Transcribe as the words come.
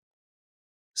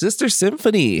Sister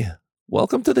Symphony,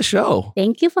 welcome to the show.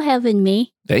 Thank you for having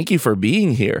me. Thank you for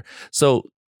being here. So,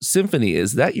 Symphony,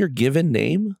 is that your given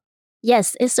name?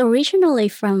 Yes, it's originally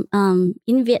from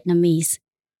in Vietnamese.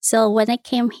 So when I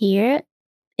came here,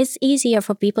 it's easier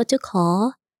for people to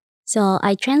call. So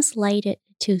I translated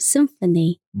to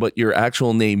Symphony. But your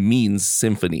actual name means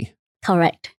symphony.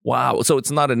 Correct. Wow. So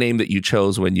it's not a name that you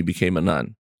chose when you became a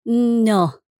nun.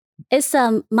 No, it's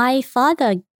my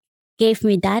father gave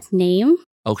me that name.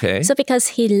 Okay. So because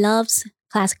he loves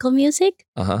classical music,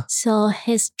 so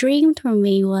his dream for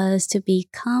me was to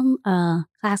become a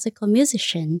classical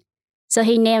musician. So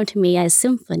he named me as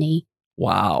Symphony.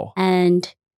 Wow.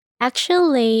 And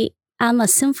actually, I'm a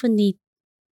symphony,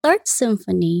 third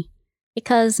symphony,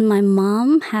 because my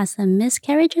mom has a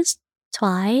miscarriages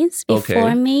twice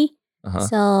before me.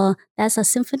 So that's a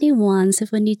Symphony 1,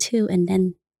 Symphony 2, and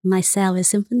then myself is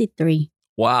Symphony 3.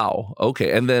 Wow.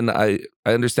 Okay. And then I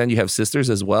understand you have sisters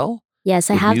as well?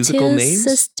 Yes, I have two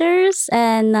sisters,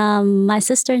 and my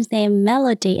sister's name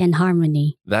Melody and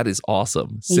Harmony. That is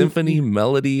awesome. Symphony,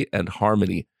 Melody, and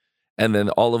Harmony. And then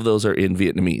all of those are in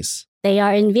Vietnamese. They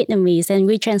are in Vietnamese, and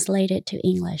we translate it to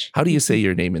English. How do you say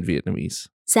your name in Vietnamese?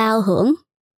 Sao Hung.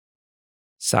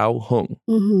 Sao Hung.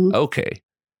 Mm-hmm. Okay.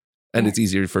 And it's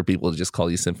easier for people to just call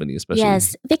you Symphony, especially.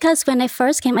 Yes, because when I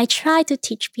first came, I tried to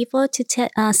teach people to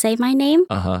say my name.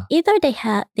 Either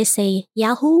they say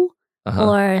Yahoo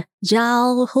or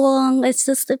Zhao Huang. It's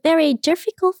just very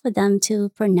difficult for them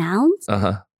to pronounce.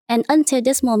 And until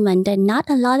this moment, that not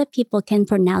a lot of people can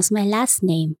pronounce my last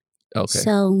name. Okay.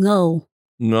 So no.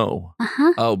 No.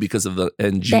 Oh, because of the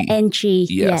NG. The NG,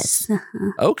 yes.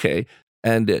 Okay.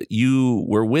 And you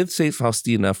were with St.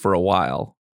 Faustina for a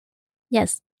while.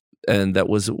 Yes. And that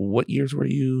was, what years were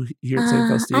you here at St.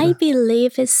 Faustina? I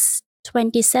believe it's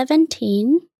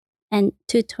 2017 and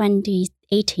to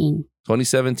 2018.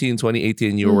 2017,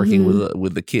 2018, you were working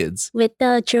with the kids. With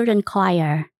the children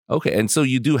choir. Okay. And so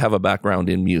you do have a background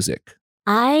in music.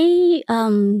 I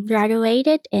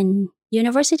graduated in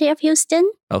University of Houston.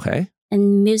 Okay.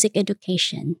 In music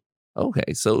education.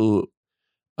 Okay. So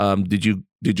did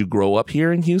you grow up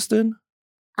here in Houston?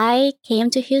 I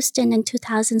came to Houston in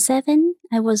 2007.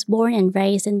 I was born and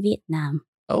raised in Vietnam.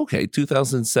 Okay,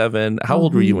 2007. How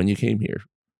old were you when you came here?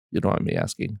 You don't mind me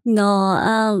asking.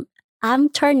 No, I'm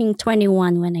turning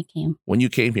 21 when I came. When you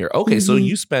came here. Okay, so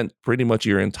you spent pretty much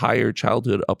your entire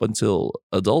childhood up until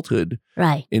adulthood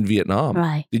in Vietnam.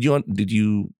 Right. Did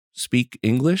you speak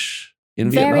English in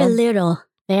Vietnam?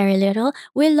 Very little.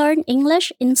 We learned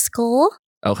English in school.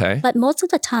 Okay. But most of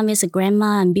the time it's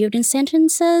grammar and building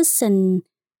sentences and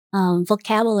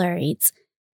vocabularies.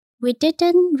 We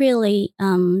didn't really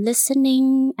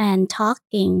listening and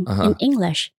talking in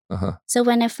English. So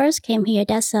when I first came here,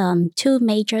 that's two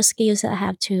major skills that I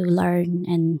have to learn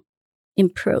and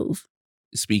improve.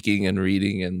 Speaking and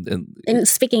reading and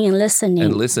speaking and listening.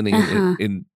 And listening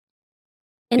in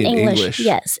English.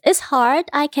 Yes. It's hard.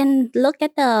 I can look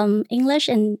at the English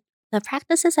and the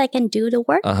practices. I can do the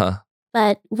work.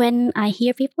 But when I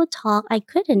hear people talk, I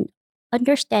couldn't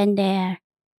understand their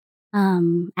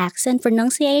accent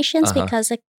pronunciations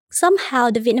because somehow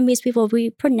the Vietnamese people, we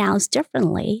pronounce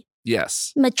differently.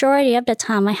 Yes. Majority of the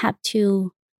time I have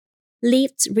to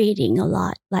lips reading a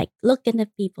lot, like look at the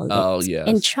people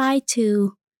and try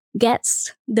to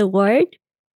guess the word.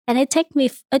 And it took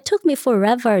me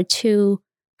forever to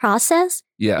process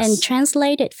and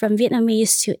translate it from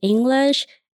Vietnamese to English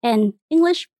and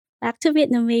English back to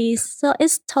Vietnamese. So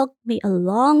it took me a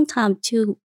long time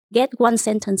to get one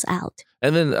sentence out.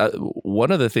 And then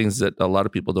one of the things that a lot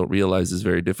of people don't realize is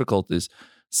very difficult is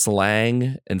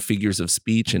slang and figures of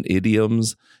speech and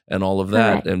idioms and all of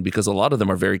that. Correct. And because a lot of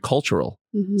them are very cultural.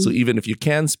 So even if you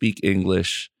can speak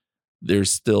English,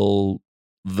 there's still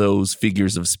those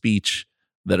figures of speech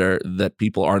that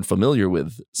people aren't familiar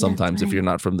with sometimes if you're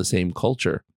not from the same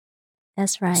culture.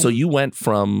 That's right. So you went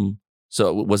from...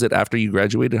 So was it after you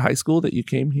graduated high school that you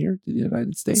came here to the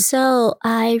United States? So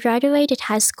I graduated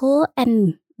high school,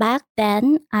 and back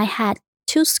then I had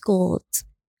two schools.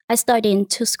 I studied in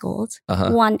two schools.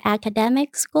 One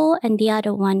academic school and the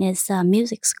other one is a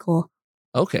music school.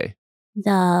 Okay.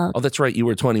 That's right. You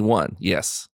were 21.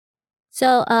 Yes.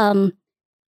 So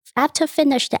after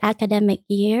finish the academic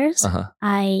years,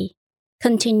 I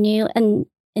continue in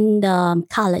the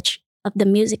college of the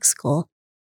music school.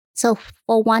 So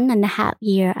for 1.5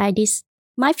 years,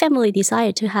 my family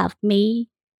decided to have me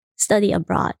study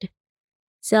abroad.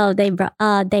 So they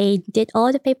did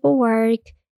all the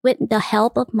paperwork with the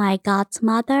help of my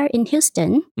godmother in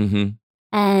Houston.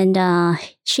 And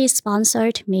she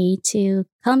sponsored me to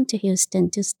come to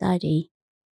Houston to study.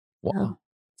 Wow.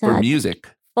 For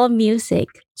music? for music.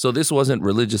 So this wasn't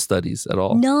religious studies at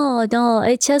all? No.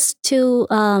 It's just to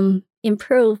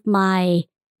improve my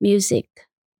music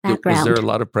background. Was there a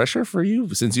lot of pressure for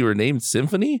you since you were named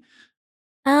Symphony?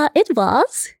 It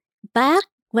was. Back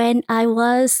when I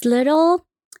was little,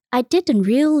 I didn't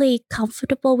really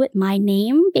comfortable with my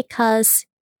name because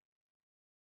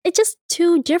it's just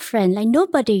too different. Like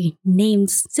nobody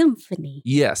names Symphony.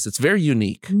 Yes, it's very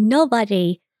unique.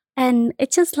 Nobody. And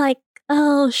it's just like,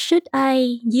 oh, should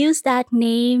I use that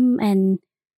name? And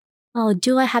oh,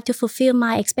 do I have to fulfill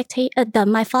my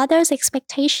my father's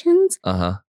expectations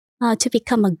to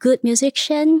become a good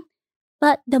musician?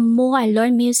 But the more I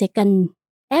learn music, and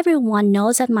everyone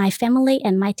knows that my family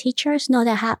and my teachers know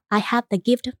that I have the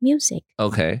gift of music.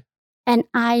 Okay. And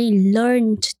I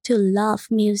learned to love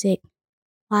music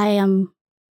while I'm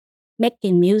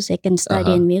making music and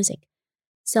studying music.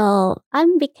 So I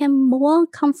became more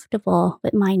comfortable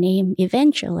with my name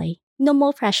eventually. No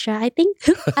more pressure, I think.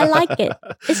 I like it.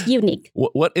 It's unique.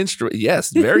 What instrument? Yes,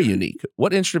 very unique.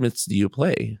 What instruments do you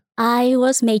play? I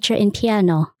was major in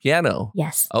piano. Piano?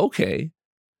 Yes. Okay.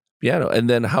 Piano. And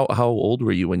then how old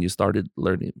were you when you started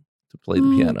learning to play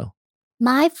the piano?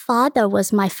 My father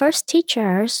was my first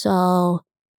teacher. So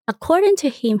according to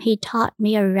him, he taught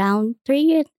me around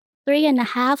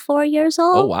 3.5, 4 years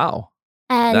old. Oh, wow.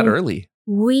 And that early.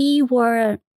 We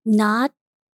were not,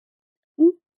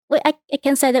 I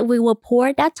can say that we were poor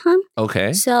at that time.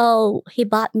 Okay. So he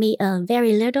bought me a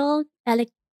very little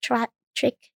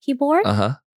electric keyboard.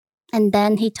 And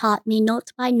then he taught me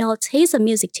notes by notes. He's a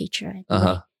music teacher.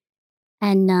 Anyway.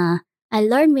 And I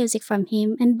learned music from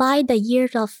him. And by the year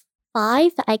of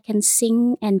 5, I can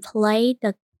sing and play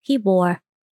the keyboard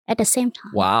at the same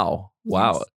time. Wow.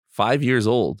 Wow. Yes. 5 years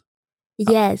old.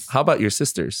 Yes. How about your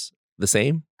sisters? The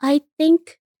same? I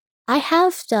think I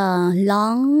have the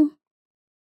long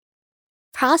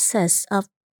process of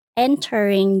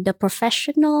entering the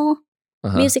professional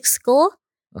music school.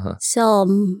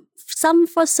 So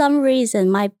for some reason,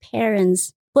 my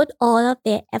parents put all of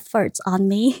their efforts on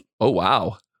me. Oh,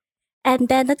 wow. And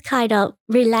then it kind of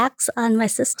relaxed on my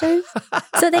sisters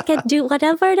so they can do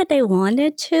whatever that they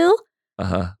wanted to.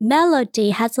 Melody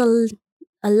has a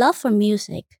love for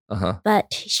music,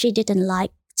 but she didn't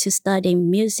like to study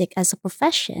music as a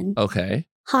profession. Okay.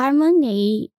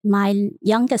 Harmony, my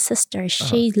younger sister,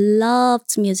 she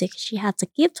loves music. She has a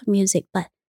gift for music, but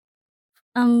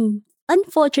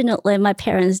unfortunately, my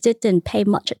parents didn't pay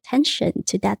much attention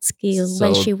to that skill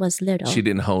when she was little. She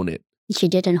didn't hone it. She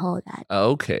didn't hold that.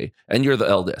 Okay. And you're the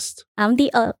eldest? I'm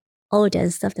the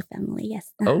oldest of the family,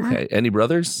 yes. Okay. Any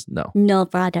brothers? No. No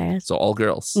brothers. So all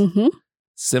girls.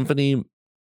 Symphony,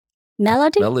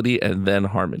 Melody, and then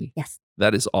Harmony. Yes.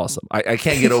 That is awesome. I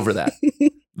can't get over that.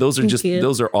 Those are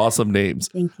those are awesome names.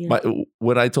 Thank you.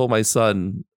 When I told my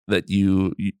son that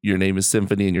your name is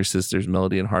Symphony and your sister's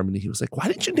Melody and Harmony, he was like, "Why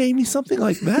didn't you name me something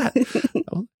like that?"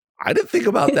 I didn't think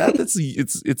about that.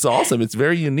 It's awesome. It's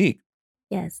very unique.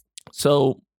 Yes.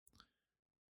 So,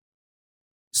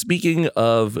 speaking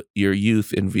of your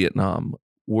youth in Vietnam,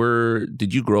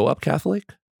 did you grow up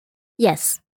Catholic?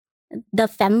 Yes. The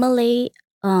family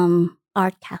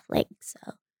are Catholic, so.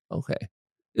 Okay.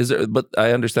 But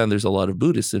I understand there's a lot of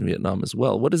Buddhists in Vietnam as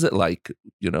well. What is it like,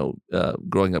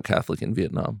 growing up Catholic in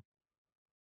Vietnam?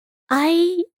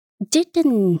 I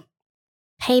didn't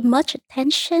pay much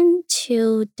attention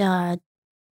to the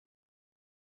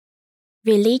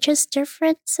religious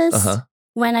differences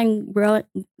when I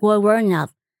growing up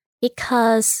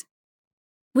because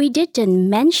we didn't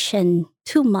mention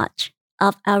too much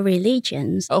of our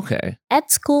religions. Okay. At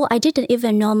school, I didn't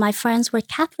even know my friends were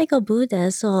Catholic or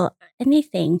Buddhist or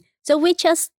anything. So we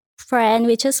just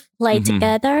we just play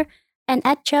together. And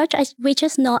at church, we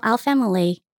just know our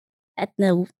family.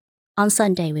 On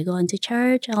Sunday, we go into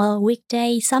church, or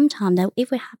weekday, sometime that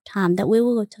if we have time, that we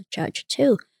will go to church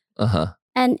too.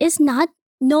 And it's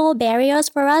no barriers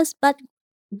for us. But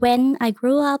when I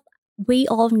grew up, we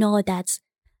all know that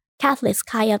Catholics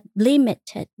kind of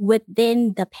limited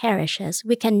within the parishes.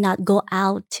 We cannot go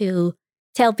out to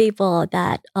tell people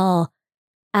that, oh,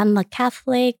 I'm a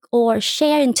Catholic or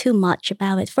sharing too much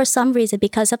about it for some reason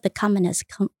because of the communist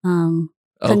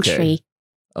country.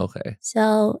 Okay.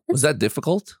 So was that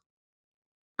difficult?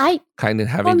 I kind of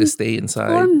having to stay inside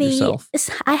for me, yourself?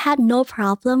 I had no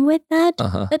problem with that.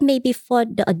 But maybe for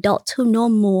the adults who know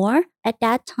more at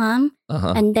that time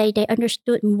and they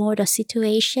understood more the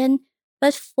situation.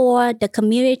 But for the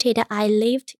community that I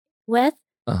lived with,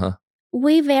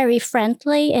 we very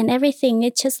friendly and everything.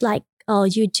 It's just like, oh,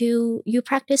 you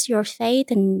practice your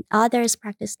faith and others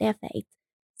practice their faith.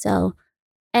 So,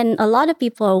 and a lot of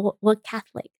people were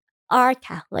Catholic are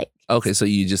Catholic. Okay, so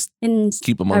you just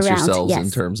keep amongst yourselves in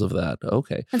terms of that.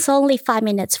 Okay. It's only 5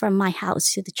 minutes from my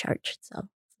house to the church, so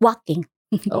walking.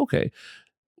 Okay.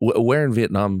 Where in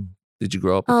Vietnam did you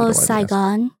grow up?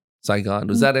 Saigon. Saigon.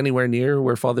 Was that anywhere near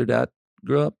where Father Dad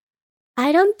grew up?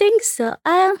 I don't think so.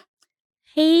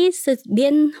 He's in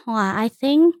Bien Hoa, I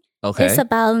think. Okay. It's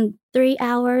about 3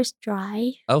 hours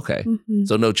drive. Okay. Mm-hmm.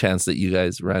 So no chance that you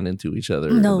guys ran into each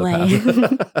other. No way.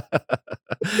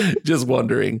 Just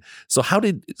wondering. So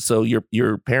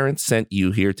your parents sent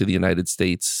you here to the United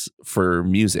States for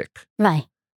music. Right.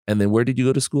 And then where did you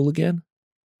go to school again?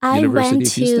 I went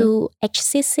to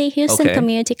HCC, Houston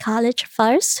Community College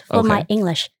first for my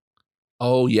English.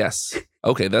 Oh, yes.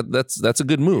 Okay, that's a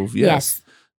good move. Yes.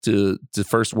 To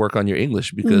first work on your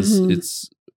English because it's,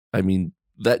 I mean,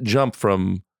 that jump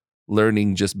from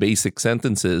learning just basic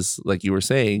sentences, like you were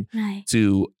saying,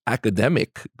 to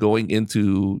academic, going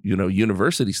into,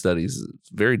 university studies, it's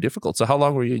very difficult. So how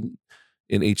long were you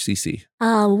in HCC?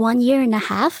 1 year and a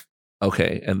half.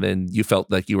 Okay. And then you felt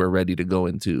like you were ready to go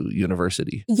into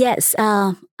university. Yes.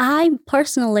 I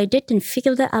personally didn't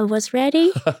feel that I was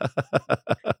ready.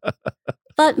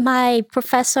 But my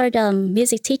professor, the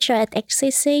music teacher at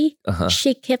HCC,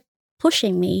 she kept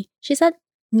pushing me. She said,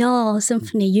 no,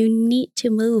 Symphony, you need to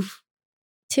move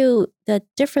to the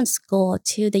different school,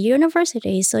 to the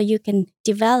university, so you can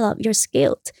develop your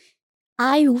skills.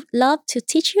 I would love to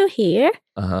teach you here,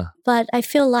 but I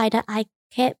feel like that I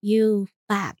kept you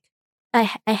back. I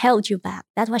held you back.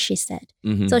 That's what she said.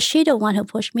 Mm-hmm. So she don't want to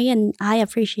push me, and I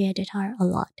appreciated her a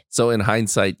lot. So in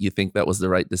hindsight, you think that was the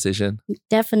right decision?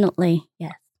 Definitely,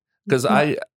 yes. Because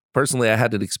I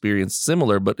had an experience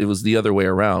similar, but it was the other way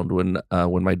around. When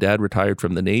my dad retired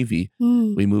from the Navy,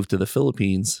 we moved to the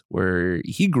Philippines where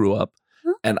he grew up,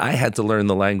 and I had to learn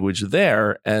the language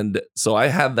there. And so I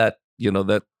had that,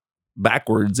 that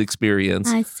backwards experience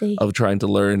of trying to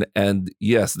learn. And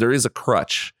yes, there is a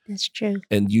crutch. That's true.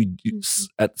 And you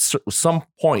at some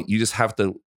point, you just have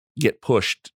to get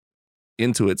pushed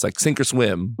into it. It's like sink or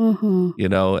swim,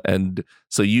 and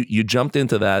so you jumped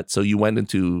into that. So you went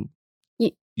into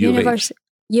University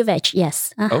U of H,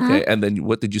 yes. Okay, and then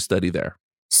what did you study there?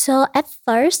 So at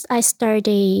first, I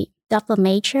studied double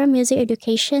major music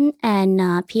education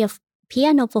and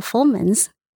piano performance.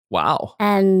 Wow.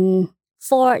 And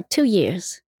for 2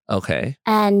 years. Okay.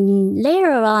 And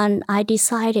later on, I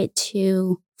decided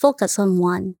to focus on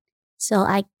one. So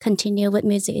I continue with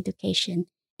music education.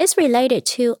 It's related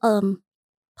to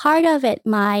part of it,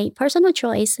 my personal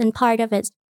choice, and part of it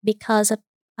because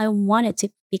I wanted to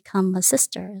become a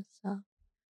sister. So.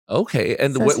 Okay.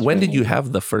 And when did you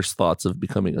have the first thoughts of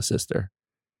becoming a sister?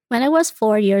 When I was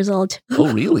 4 years old.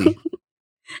 Oh, really?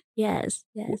 Yes.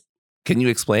 Can you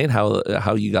explain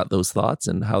how you got those thoughts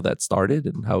and how that started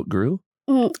and how it grew?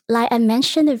 Like I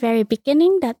mentioned at the very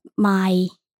beginning that my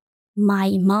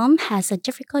mom has a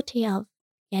difficulty of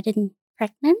getting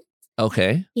pregnant.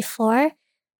 Okay. Before.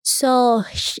 So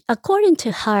according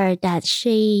to her, that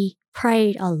she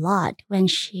prayed a lot when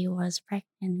she was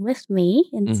pregnant with me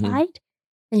inside.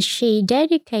 And she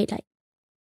dedicated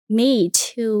me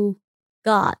to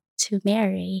God to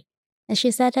marry. And she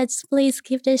said, please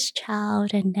give this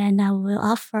child and then I will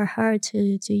offer her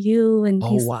to you and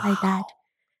things like that.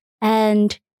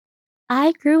 And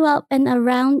I grew up and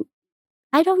around,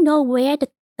 I don't know where the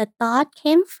thought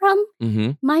came from.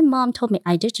 My mom told me,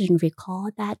 I didn't recall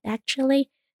that actually,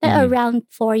 that around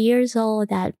 4 years old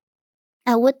that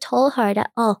I would tell her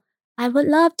that, I would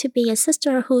love to be a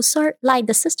sister who served, like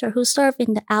the sister who served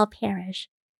in the Al parish.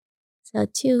 So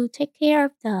to take care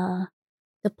of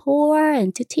the poor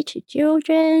and to teach the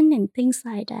children and things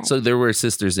like that. So there were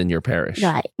sisters in your parish.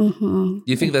 Right. Do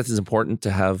you think that's important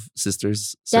to have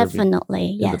sisters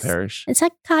Definitely, in the parish? It's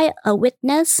like kind of a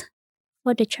witness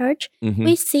for the church.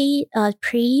 We see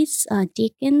priests,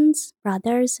 deacons,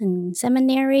 brothers, and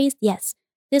seminaries. Yes,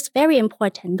 it's very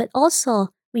important. But also,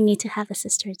 we need to have a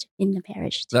sister in the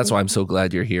parish too. That's why I'm so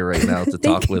glad you're here right now to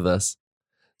talk with us.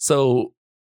 So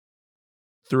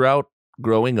throughout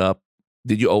growing up,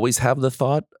 did you always have the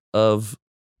thought of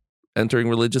entering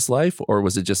religious life, or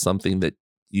was it just something that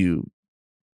you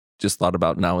just thought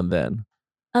about now and then?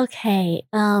 Okay.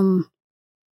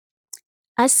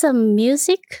 As a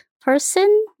musical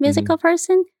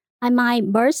person, I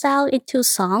might burst out into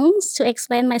songs to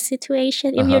explain my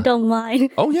situation if you don't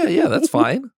mind. Oh, yeah, that's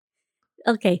fine.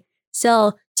 Okay.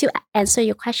 So to answer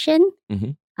your question,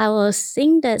 I will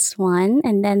sing this one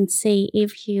and then see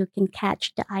if you can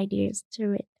catch the ideas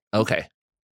to it. Okay.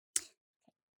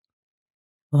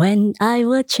 When I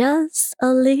was just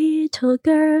a little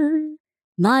girl,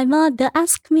 my mother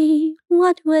asked me,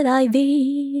 what would I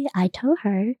be? I told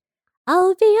her,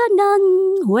 I'll be a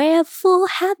nun, wear full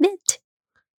habit,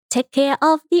 take care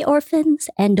of the orphans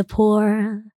and the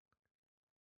poor.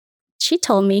 She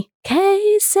told me,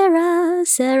 "Que sera,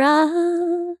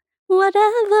 sera,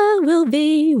 whatever will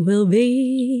be, will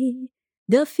be.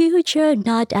 The future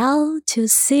not out to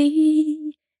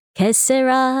see. Que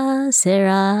sera,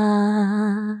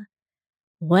 sera."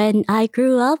 When I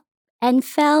grew up and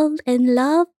fell in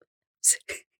love,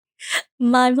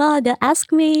 my mother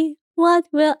asked me, "What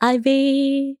will I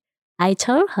be?" I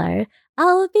told her,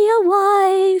 "I'll be a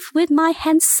wife with my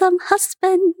handsome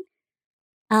husband.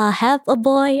 I'll have a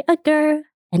boy, a girl,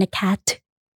 and a cat.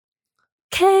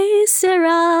 Que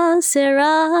sera,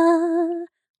 sera,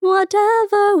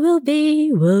 whatever will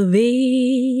be, will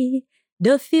be.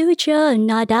 The future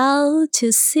not out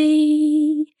to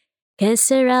see. Que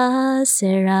sera,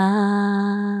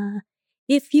 sera.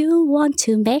 If you want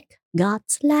to make God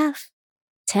laugh,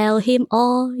 tell him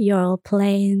all your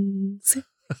plans."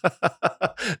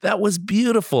 That was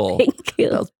beautiful. Thank you.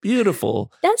 That was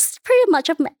beautiful. That's pretty much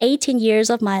of 18 years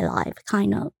of my life,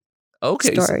 kind of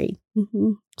story.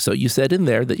 So you said in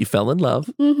there that you fell in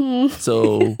love.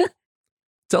 So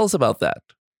tell us about that.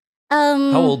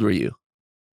 How old were you?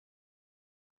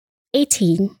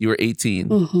 18. You were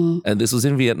 18. And this was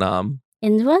in Vietnam.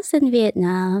 It was in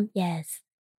Vietnam, yes.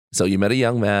 So you met a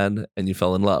young man and you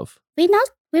fell in love.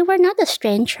 We were not a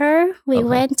stranger. We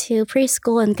went to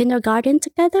preschool and kindergarten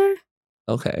together.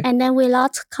 Okay. And then we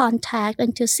lost contact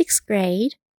until 6th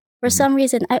grade. For some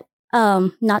reason,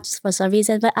 not for some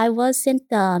reason, but I was in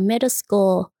the middle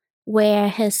school where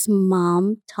his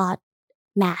mom taught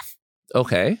math.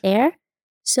 Okay. There.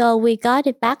 So we got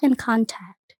it back in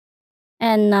contact.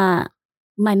 And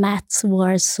my maths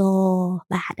were so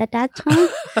bad at that time.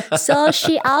 So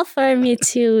she offered me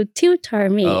to tutor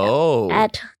me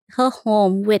at her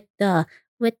home with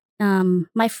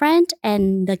my friend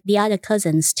and the other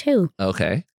cousins too.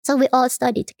 Okay. So we all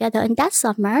studied together in that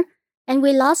summer, and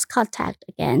we lost contact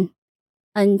again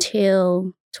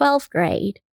until 12th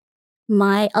grade.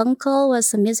 My uncle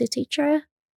was a music teacher,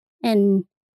 and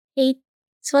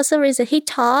for some reason he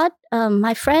taught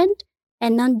my friend.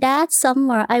 And on that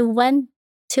summer, I went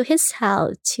to his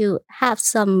house to have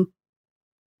some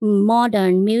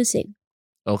modern music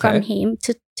from him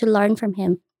to learn from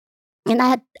him. And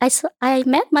I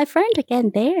met my friend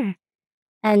again there.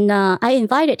 And I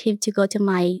invited him to go to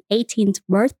my 18th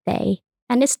birthday.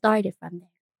 And it started from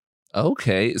there.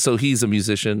 Okay. So he's a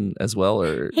musician as well?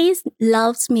 Or he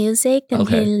loves music, and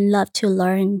he loved to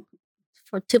learn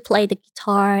to play the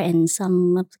guitar and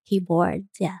some of the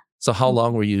keyboards. Yeah. So how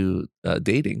long were you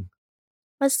dating?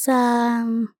 It was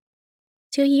 2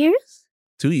 years.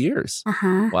 2 years?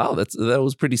 Uh-huh. Wow, that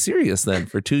was pretty serious then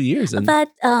for 2 years. But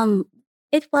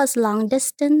it was long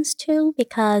distance too,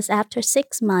 because after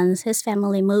 6 months, his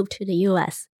family moved to the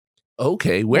U.S.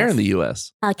 Okay, where in the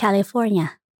U.S.?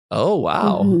 California. Oh,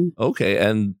 wow. Okay,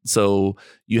 and so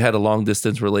you had a long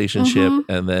distance relationship,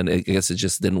 and then I guess it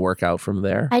just didn't work out from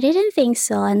there? I didn't think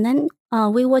so, and then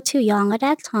we were too young at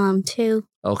that time too.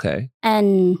 Okay.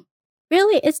 And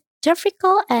really, it's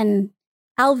difficult, and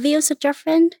our views are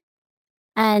different.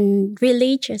 And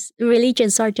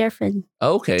religions are different.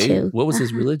 Okay. Too. What was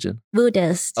his religion?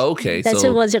 Buddhist. Okay.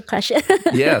 That was your question.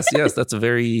 yes. That's that's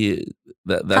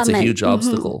a huge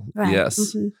obstacle. Right.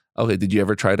 Yes. Okay. Did you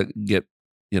ever try to get,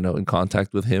 in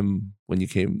contact with him when you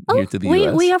came here to the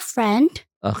US? We are friends.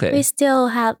 Okay. We still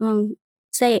have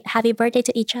say happy birthday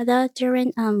to each other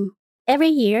during every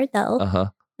year though.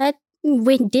 But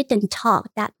we didn't talk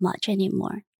that much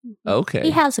anymore. Okay.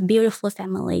 He has a beautiful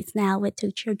family now with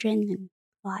 2 children and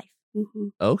wife.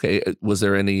 Okay. Was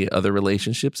there any other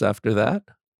relationships after that?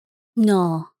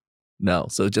 No.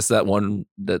 So just that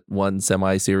one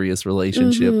semi-serious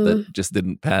relationship that just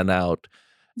didn't pan out.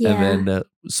 Yeah. And then,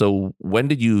 so when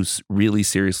did you really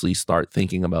seriously start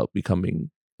thinking about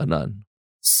becoming a nun?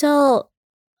 So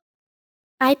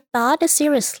I thought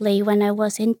seriously when I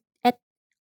was at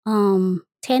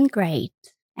 10th grade,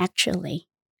 actually.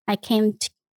 I came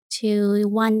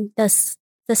to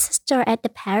the sister at the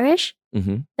parish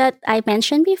that I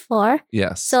mentioned before.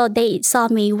 Yes. So they saw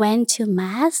me went to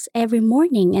mass every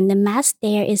morning, and the mass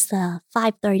there is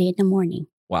 5:30 in the morning.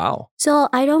 Wow. So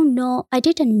I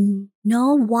didn't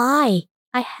know why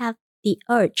I have the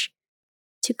urge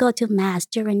to go to mass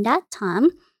during that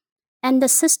time. And the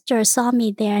sister saw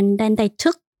me there, and then they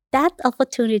took that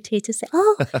opportunity to say,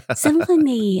 "Oh,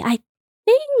 Symphony, I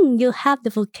think you have the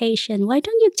vocation. Why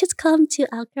don't you just come to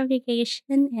our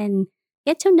congregation and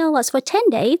get to know us for 10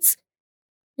 days?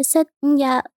 I said,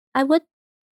 "Yeah, I would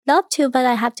love to, but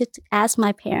I have to ask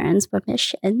my parents'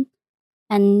 permission."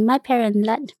 And my parents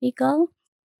let me go.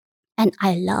 And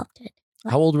I loved it.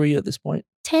 How old were you at this point?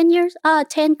 10 years.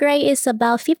 10th grade is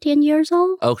about 15 years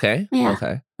old. Okay. Yeah.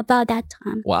 Okay. About that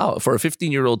time. Wow. For a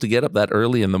 15-year-old to get up that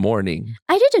early in the morning.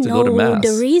 I didn't know the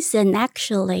mass. reason,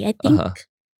 actually. I think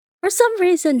for some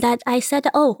reason that I said,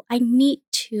 I need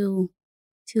to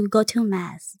go to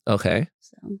mass. Okay.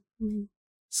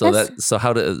 So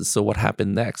what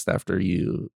happened next after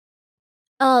you?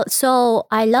 So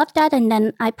I loved that, and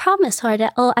then I promised her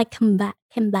that I came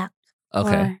back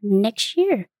for next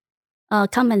year.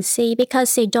 Come and see,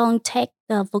 because they don't take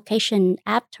the vocation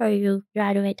after you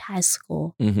graduate high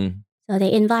school. Mm-hmm. So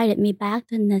they invited me back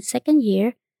in the second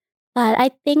year, but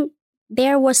I think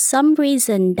there was some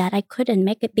reason that I couldn't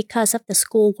make it because of the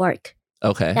schoolwork.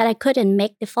 Okay. That I couldn't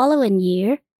make the following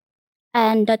year,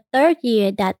 and the third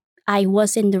year that I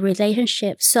was in the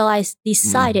relationship, so I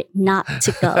decided not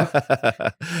to go.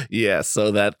 Yeah,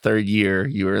 so that third year,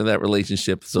 you were in that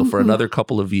relationship. So for another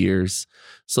couple of years.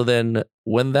 So then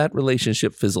when that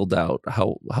relationship fizzled out,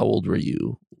 how old were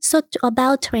you? So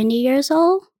about 20 years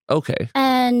old. Okay.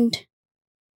 And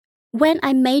when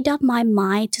I made up my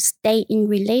mind to stay in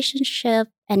relationship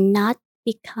and not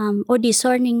become, or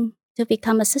discerning to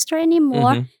become a sister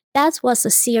anymore, that was a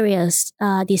serious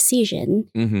decision.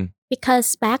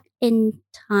 Because back in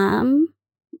time,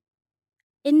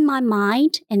 in my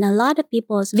mind, and a lot of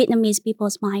Vietnamese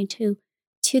people's mind too,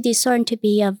 to discern to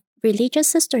be a religious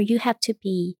sister, you have to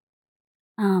be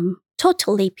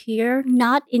totally pure,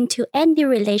 not into any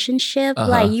relationship.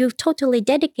 Like you totally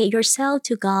dedicate yourself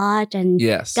to God and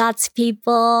God's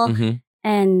people,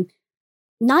 and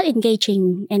not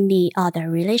engaging any other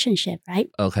relationship, right?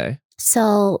 Okay.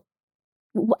 So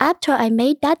after I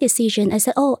made that decision, I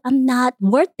said, I'm not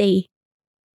worthy,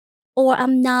 or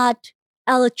I'm not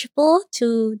eligible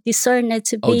to discern it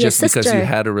to be a sister. Just because you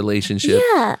had a relationship.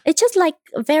 Yeah, it's just like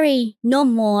very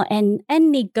normal, and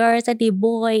any girls, any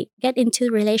boy get into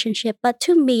a relationship. But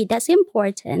to me, that's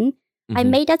important. I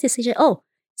made that decision.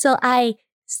 So I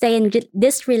stay in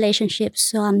this relationship,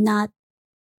 so I'm not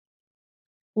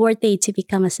worthy to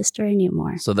become a sister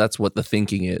anymore. So that's what the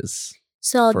thinking is.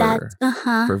 So for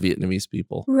Vietnamese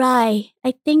people. Right.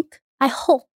 I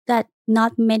hope that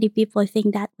not many people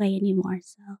think that way anymore.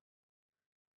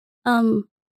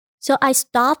 So I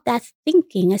stopped that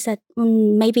thinking. I said,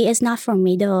 maybe it's not for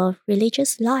me, the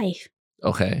religious life.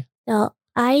 Okay. So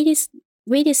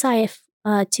we decided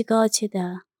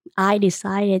I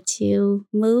decided to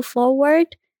move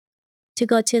forward to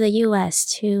go to the US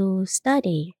to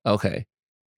study. Okay.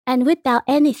 And without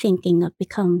any thinking of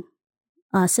become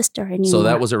a sister anymore. So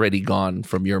that was already gone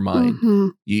from your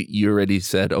mind. You already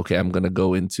said, okay, I'm going to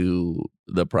go into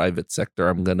the private sector.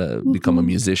 I'm going to become a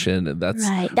musician. And that's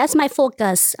right. That's my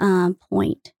focus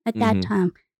point at that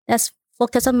time. That's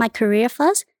focus on my career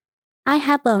first. I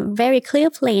have a very clear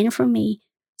plan for me.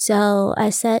 So I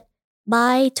said,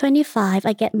 by 25,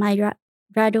 I get my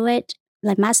graduate,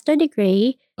 like master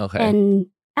degree. Okay. And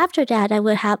after that, I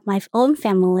will have my own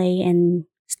family and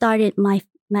started my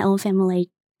own family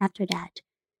after that.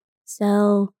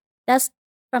 So that's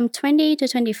from 20 to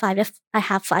 25. If I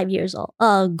have 5 years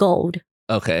old, gold.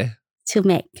 Okay. To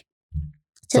make,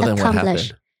 to accomplish. Then what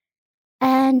happened?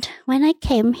 And when I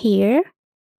came here,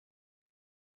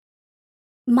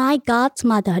 my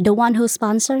godmother, the one who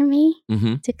sponsored me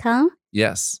to come.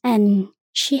 Yes. And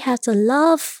she has a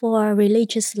love for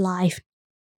religious life.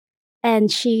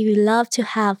 And she loved to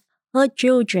have her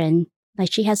children,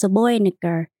 like she has a boy and a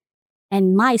girl,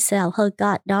 and myself, her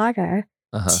goddaughter,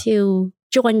 to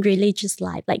join religious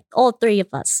life, like all three of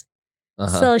us.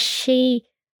 So she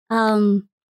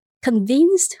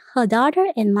convinced her daughter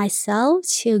and myself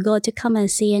to go to come and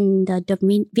see in the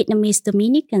Vietnamese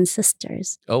Dominican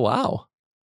sisters. Oh, wow.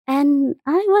 And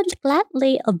I would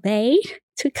gladly obey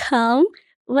to come.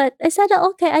 But I said,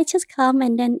 okay, I just come,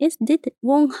 and then it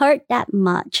won't hurt that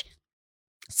much.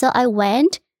 So I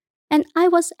went, and I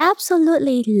was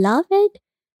absolutely love it,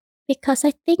 because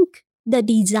I think the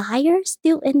desire is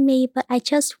still in me, but I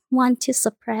just want to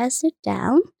suppress it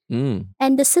down.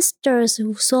 And the sisters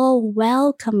were so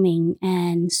welcoming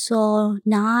and so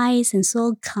nice and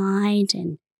so kind,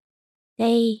 and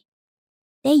they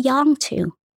young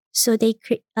too. So they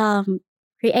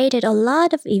created a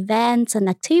lot of events and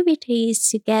activities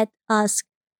to get us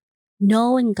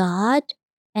knowing God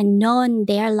and knowing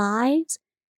their lives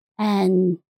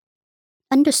and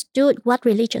understood what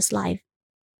religious life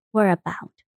were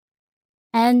about.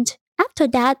 And after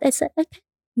that, I said, okay,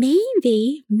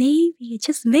 maybe,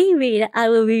 just maybe, I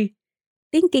will be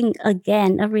thinking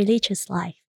again of religious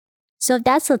life. So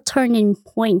that's a turning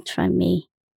point for me.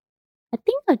 I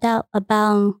think about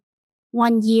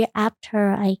 1 year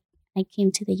after I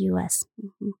came to the US.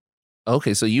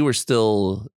 Okay, so you were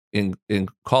still in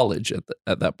college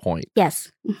at that point.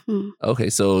 Yes. Mm-hmm. Okay,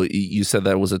 so you said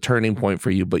that was a turning point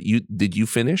for you, but did you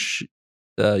finish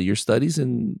your studies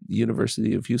in the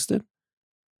University of Houston?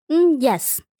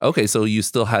 Yes. Okay, so you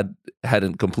still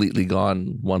hadn't completely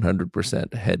gone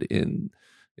 100% head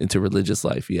into religious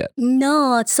life yet.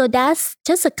 No, so that's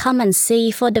just a common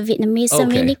see for the Vietnamese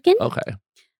Dominican. Okay.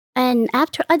 And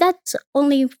after that's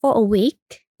only for a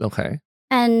week. Okay.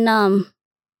 And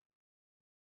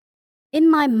in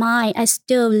my mind, I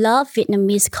still love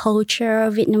Vietnamese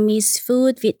culture, Vietnamese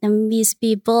food, Vietnamese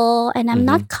people, and I'm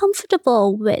not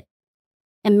comfortable with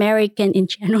American in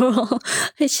general.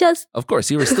 It's just... Of course,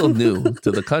 you were still new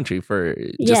to the country for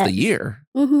just a year.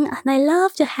 Mm-hmm. And I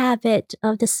love the habit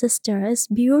of the sister. It's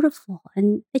beautiful.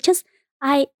 And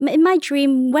in my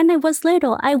dream, when I was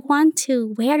little, I want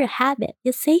to wear the habit,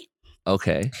 you see?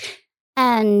 Okay.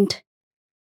 And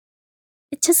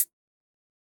it just...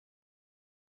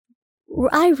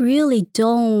 I really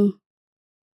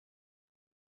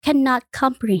cannot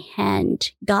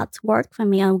comprehend God's work for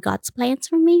me or God's plans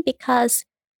for me, because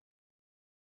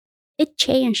it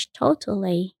changed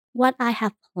totally what I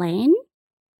have planned.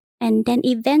 And then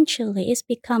eventually it's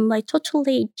become like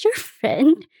totally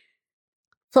different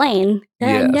plan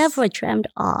that I never dreamt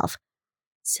of.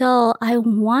 So I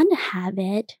want to have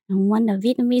it. I want the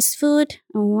Vietnamese food.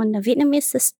 I want the Vietnamese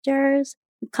sisters,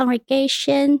 the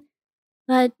congregation.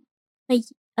 But a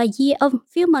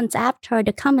few months after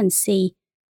the Come and See,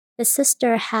 the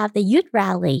sister have the youth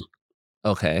rally.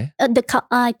 Okay.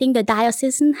 I think the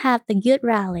diocesan have the youth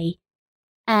rally.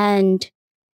 And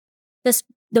the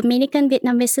Dominican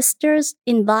Vietnamese sisters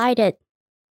invited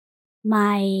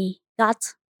my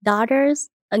goddaughters,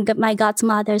 my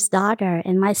godmother's daughter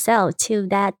and myself to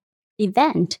that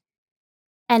event.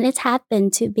 And it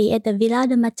happened to be at the Villa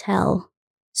de Mattel,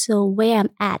 so where I'm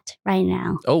at right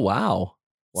now. Oh, wow.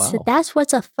 So that was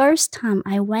the first time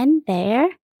I went there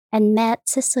and met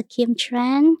Sister Kim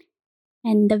Tran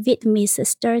and the Vietnamese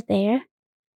sister there.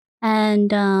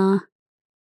 And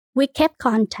we kept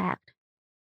contact.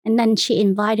 And then she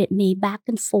invited me back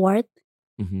and forth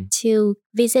to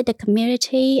visit the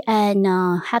community and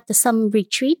have some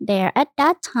retreat there. At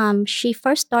that time, she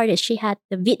first started, she had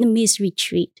the Vietnamese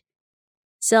retreat.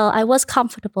 So I was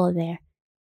comfortable there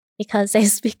because I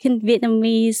speak in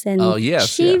Vietnamese and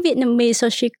Vietnamese, so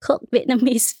she cooked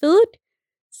Vietnamese food.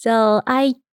 So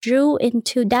I drew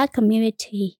into that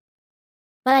community.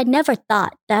 But I never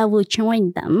thought that I would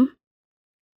join them.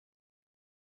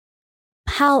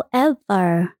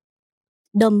 However,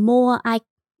 the more I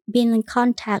been in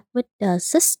contact with the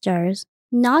sisters,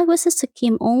 not with Sister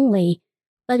Kim only,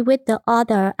 but with the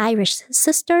other Irish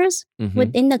sisters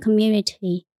within the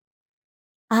community,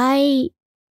 I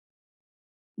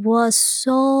was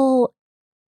so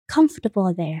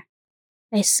comfortable there.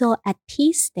 I was so at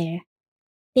peace there.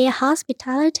 Their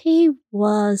hospitality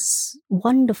was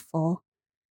wonderful.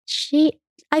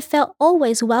 I felt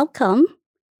always welcome,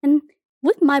 and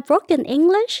with my broken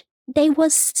English, they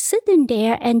was sitting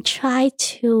there and try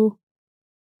to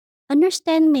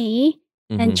understand me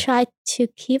and try to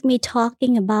keep me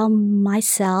talking about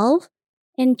myself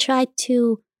and try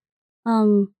to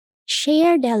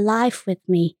share their life with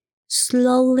me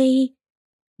slowly,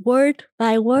 word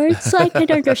by word, so I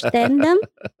could understand them.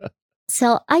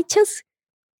 So I just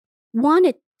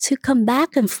wanted to come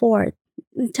back and forth,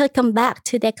 to come back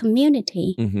to their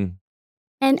community.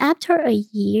 And after a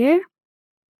year,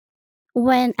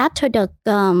 after the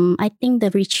I think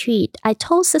the retreat, I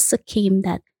told Sister Kim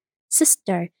that,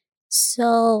 Sister,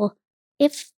 so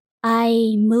if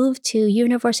I move to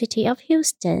University of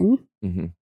Houston,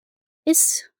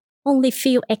 it's only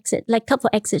couple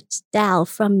exits down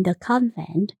from the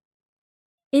convent.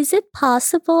 Is it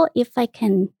possible if I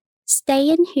can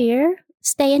stay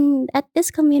at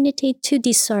this community to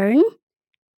discern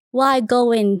while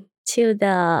going to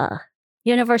the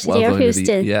University of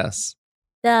Houston? Yes.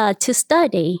 To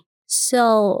study.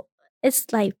 So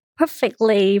it's like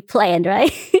perfectly planned,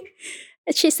 right?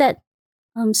 And she said,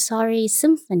 I'm sorry,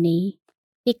 Symphony,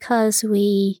 because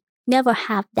we never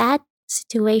have that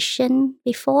situation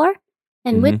before.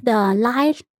 And with the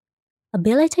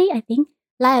liability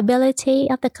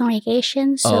of the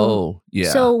congregation. So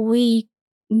we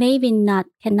maybe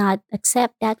cannot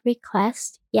accept that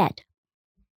request yet.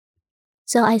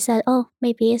 So I said, oh,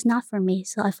 maybe it's not for me.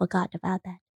 So I forgot about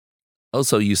that. Oh,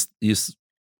 so you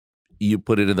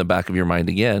put it in the back of your mind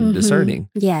again, discerning.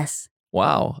 Yes.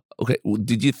 Wow. Okay.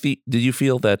 Did you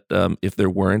feel that if there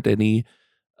weren't any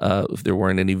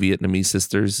Vietnamese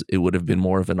sisters, it would have been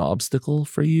more of an obstacle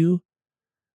for you,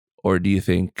 or do you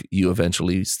think you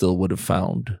eventually still would have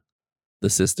found the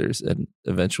sisters and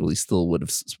eventually still would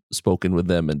have spoken with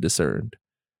them and discerned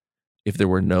if there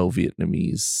were no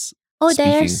Vietnamese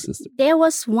speaking sisters. There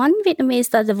was one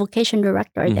Vietnamese that's the vocation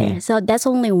director there. So that's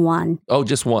only one. Oh,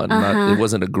 just one. It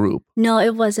wasn't a group. No,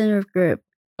 it wasn't a group.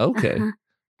 Okay.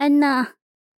 And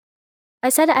I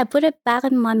said I put it back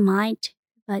in my mind.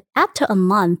 But after a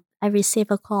month, I received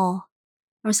a call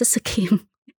from Sister Kim.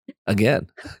 Again.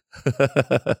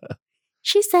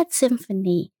 She said,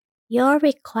 Symphony, your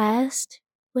request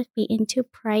would be into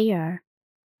prayer.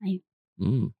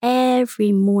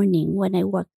 Every morning when I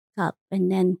woke up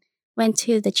and then went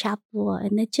to the chapel,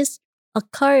 and it just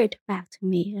occurred back to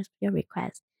me as your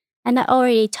request. And I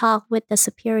already talked with the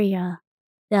superior,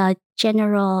 the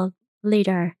general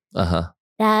leader,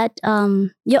 that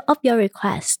your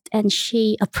request, and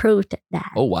she approved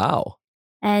that. Oh, wow.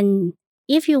 And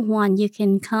if you want, you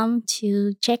can come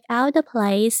to check out the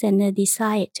place and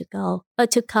decide to go or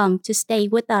to come to stay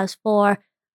with us for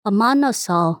a month or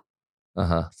so.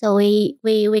 So we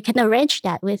can arrange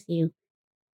that with you.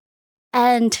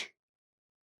 And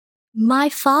my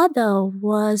father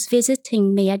was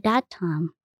visiting me at that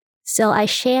time. So I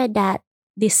shared that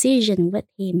decision with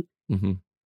him.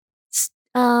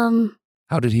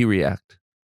 How did he react?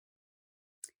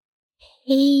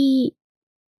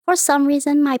 For some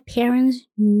reason, my parents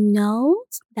know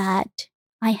that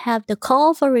I have the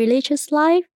call for religious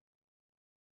life.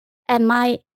 And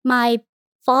my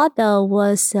father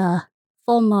was a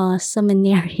former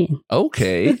seminarian.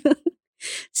 Okay.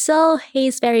 So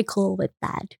he's very cool with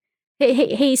that.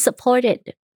 He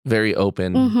supported. Very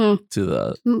open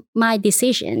to my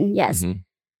decision, yes. He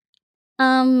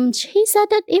said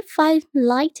that if I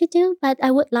like to do, but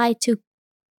I would like to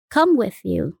come with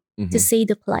you to see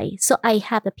the play. So I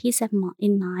have a peace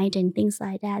in mind and things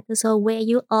like that. So where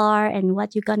you are and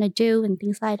what you're going to do and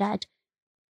things like that.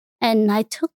 And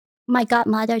my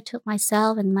godmother took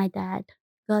myself and my dad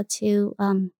go to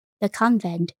the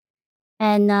convent.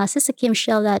 And Sister Kim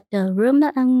showed that the room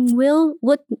that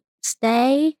would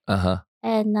stay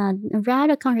and around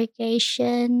the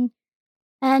congregation.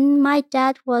 And my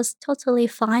dad was totally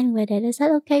fine with it. He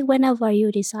said, okay, whenever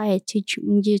you decide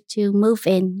to move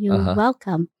in, you're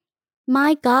welcome.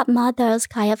 My godmother's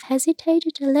kind of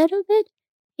hesitated a little bit.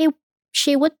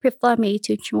 She would prefer me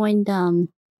to join the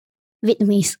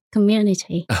Vietnamese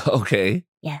community. Okay.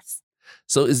 Yes.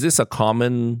 So is this a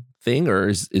common thing, or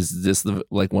is this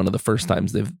like one of the first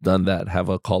times they've done that, have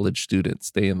a college student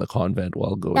stay in the convent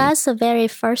while going? That's the very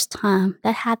first time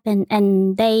that happened,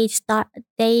 and they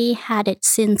had it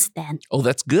since then. Oh,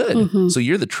 that's good. So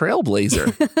you're the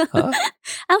trailblazer. Huh?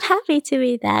 I'm happy to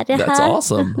be that. That's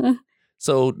awesome.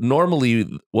 So normally,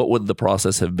 what would the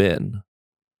process have been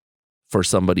for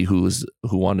somebody who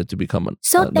wanted to become a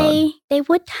nun?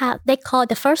 They call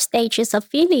the first stage is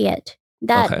affiliate.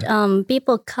 That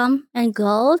people come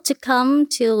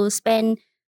to spend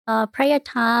prayer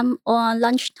time or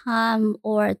lunchtime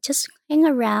or just hang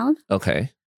around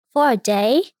for a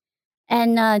day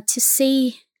and to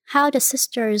see how the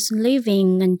sisters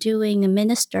living and doing and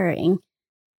ministering.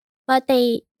 But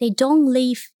they don't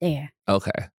live there.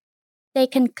 Okay. They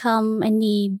can come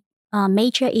any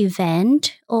major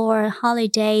event or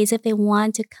holidays if they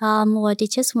want to come, or they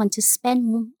just want to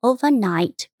spend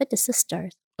overnight with the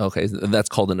sisters. Okay, that's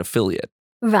called an affiliate.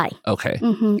 Right. Okay.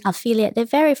 Affiliate, the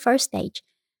very first stage.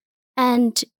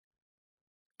 And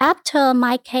after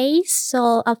my case,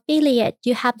 so affiliate,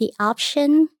 you have the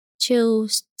option to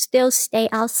still stay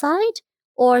outside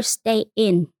or stay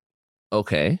in.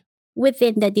 Okay.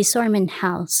 Within the discernment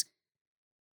house.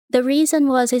 The reason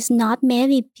is not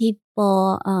many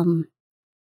people,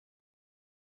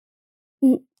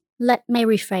 let me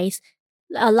rephrase,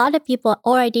 a lot of people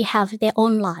already have their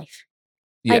own life.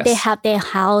 Yes. Like they have their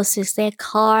houses, their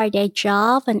car, their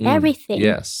job, and everything.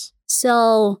 Yes.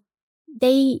 So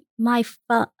they might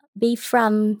be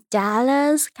from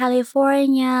Dallas,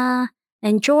 California,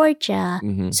 and Georgia.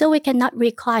 So we cannot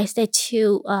require them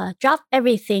to drop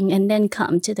everything and then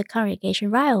come to the congregation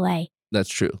right away. That's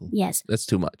true. Yes. That's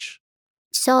too much.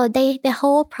 So the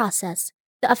whole process,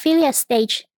 the affiliate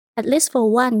stage, at least for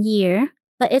 1 year,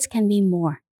 but it can be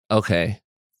more. Okay.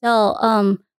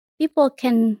 So people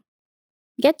can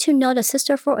get to know the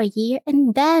sister for a year,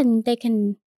 and then they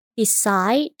can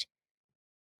decide,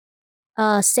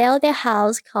 sell their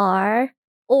house, car,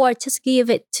 or just give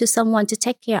it to someone to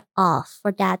take care of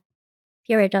for that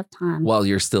period of time. While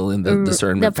you're still in the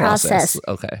discernment process.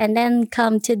 Okay. And then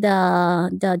come to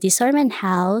the discernment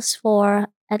house for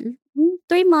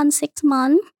 3 months, 6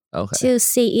 months to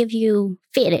see if you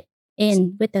fit it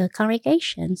in with the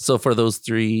congregation. So for those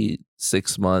 3-6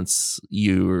 months,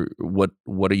 you're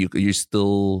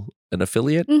still an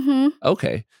affiliate? Mm-hmm.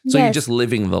 Okay. So you're just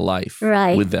living the life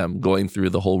with them, going through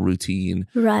the whole routine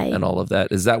and all of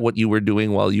that. Is that what you were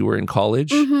doing while you were in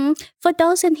college? Mm-hmm. For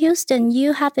those in Houston,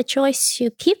 you have the choice to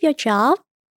keep your job.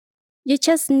 You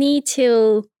just need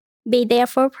to be there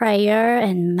for prayer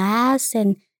and mass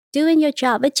and doing your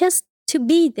job, but just to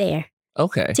be there.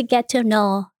 Okay. To get to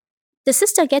know the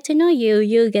sister, get to know you,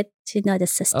 you get to know the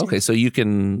sister. Okay, so you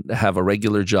can have a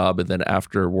regular job and then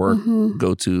after work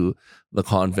go to the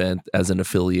convent as an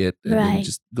affiliate and then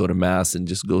just go to mass and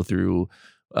just go through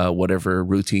whatever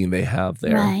routine they have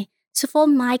there. Right. So for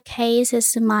my case,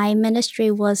 is my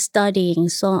ministry was studying,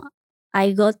 so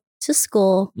I go to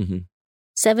school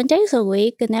 7 days a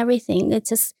week and everything. It's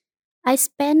just I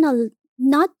spend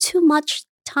not too much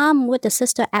time with the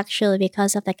sister actually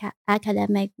because of the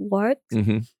academic work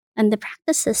and the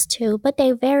practices too. But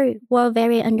they were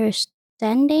very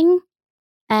understanding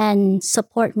and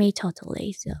support me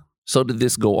totally. So did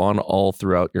this go on all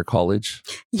throughout your college?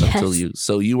 Yes.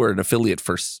 So you were an affiliate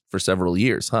for several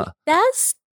years, huh?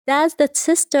 That's the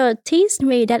sister teased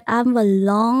me that I'm the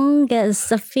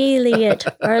longest affiliate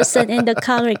person in the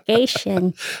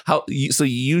congregation. So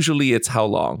usually it's how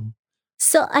long?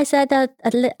 So I said that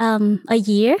a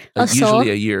year or so.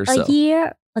 Usually a year or so. A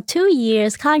year or 2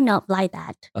 years, kind of like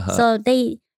that. So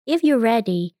if you're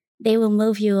ready, they will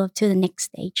move you up to the next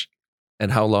stage.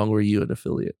 And how long were you an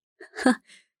affiliate?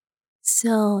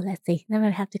 So let's see. Then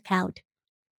I have to count.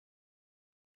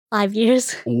 5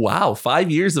 years. Wow,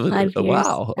 5 years of it. 5 years.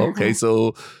 Wow. Okay,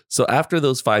 so after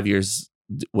those 5 years,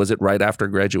 was it right after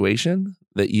graduation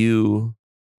that you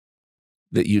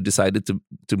decided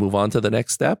to move on to the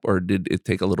next step, or did it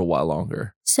take a little while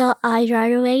longer? So I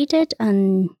graduated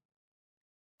on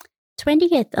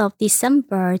 20th of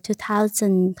December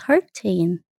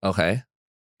 2013. Okay.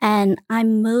 And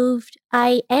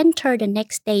I entered the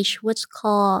next stage, what's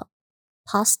called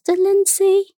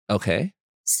postulancy. Okay.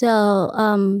 So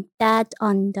that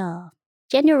on the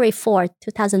January 4th,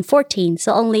 2014,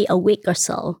 so only a week or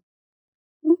so.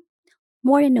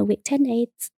 More than a week, 10 days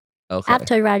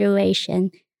after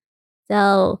graduation.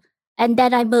 So, and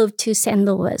then I moved to St.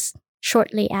 Louis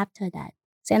shortly after that.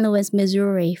 St. Louis,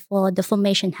 Missouri for the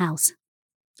Formation House.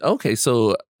 Okay,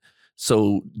 so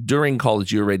during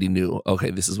college you already knew,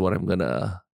 okay, this is what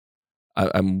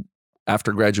I'm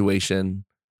after graduation,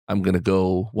 I'm going to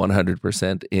go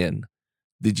 100% in.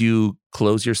 Did you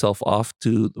close yourself off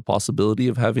to the possibility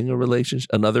of having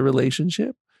another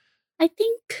relationship? I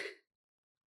think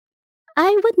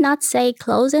I would not say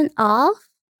closing off.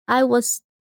 I was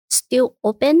still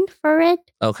open for it.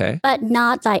 Okay. But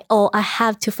not like, oh, I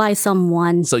have to find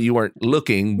someone. So you weren't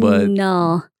looking, but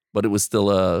no. But it was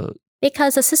still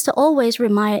because the sister always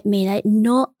reminded me that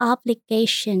no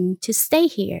obligation to stay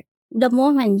here. The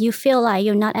moment you feel like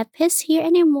you're not at peace here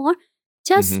anymore,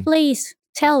 just please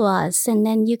tell us, and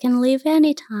then you can leave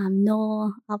anytime.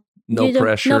 No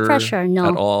pressure, no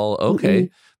at all. Okay,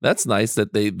 that's nice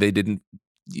that they didn't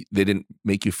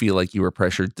make you feel like you were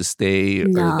pressured to stay, or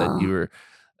that you were.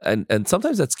 And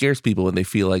sometimes that scares people when they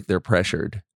feel like they're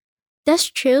pressured. That's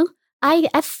true.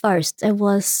 At first I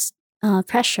was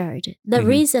pressured. The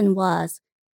reason was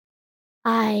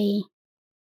I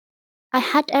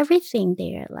had everything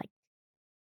there, like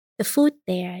the food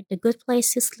there, the good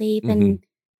place to sleep, and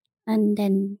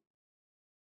then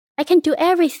I can do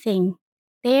everything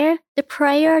there. The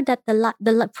prayer that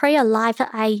the prayer life that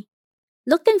I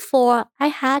looking for, I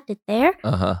had it there.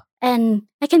 And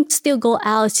I can still go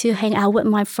out to hang out with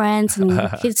my friends and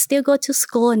can still go to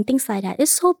school and things like that.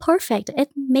 It's so perfect. It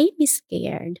made me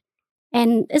scared.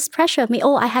 And it's pressured me.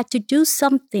 Oh, I had to do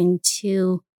something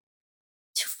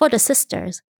for the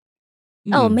sisters.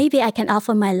 Oh, maybe I can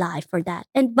offer my life for that.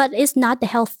 But it's not the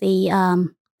healthy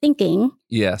thinking.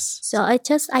 Yes. So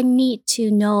I need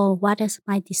to know what is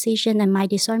my decision and my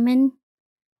discernment.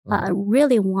 I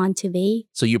really want to be.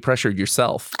 So you pressured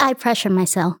yourself. I pressure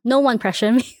myself. No one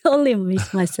pressured me. Only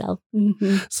myself.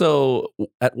 So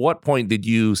at what point did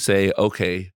you say,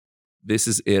 okay, this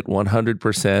is it,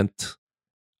 100%,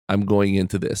 I'm going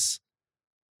into this?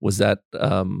 Was that...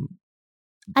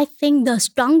 I think the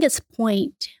strongest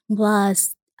point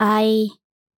was I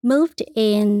moved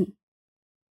in,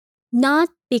 not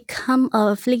become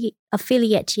a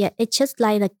affiliate yet. It's just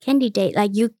like a candidate.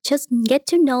 Like you just get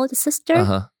to know the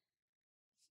sister.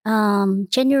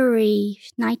 January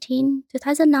 19,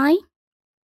 2009.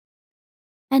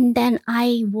 And then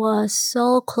I was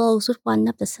so close with one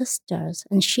of the sisters,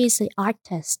 and she's an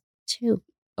artist too.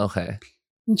 Okay.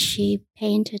 And she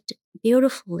painted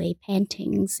beautifully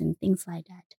paintings and things like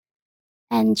that.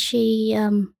 And she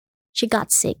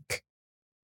got sick.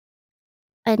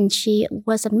 And she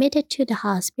was admitted to the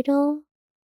hospital.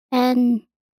 And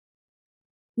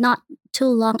not too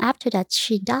long after that,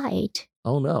 she died.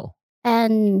 Oh, no.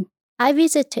 And I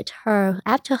visited her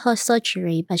after her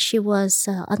surgery, but she was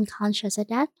unconscious at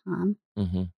that time.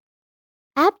 Mm-hmm.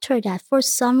 After that, for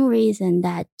some reason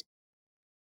that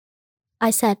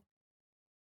I said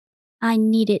I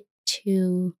needed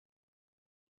to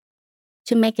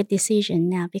make a decision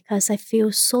now because I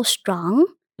feel so strong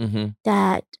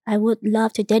that I would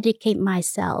love to dedicate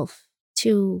myself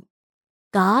to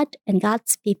God and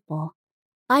God's people.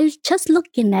 I just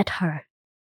looking at her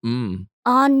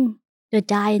on the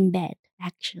dying bed,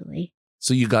 actually.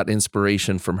 So you got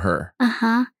inspiration from her?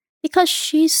 Because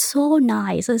she's so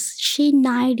nice. She's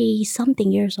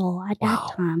 90-something years old at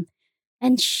that time.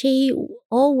 And she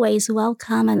always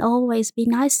welcome and always be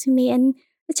nice to me. And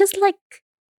it's just like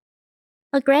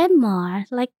a grandma,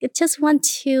 like it just want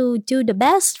to do the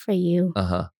best for you.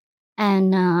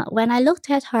 And when I looked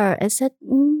at her, I said,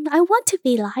 I want to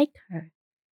be like her,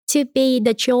 to be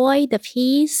the joy, the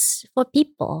peace for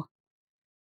people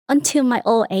until my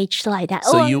old age like that.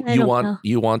 So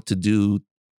you want to do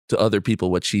to other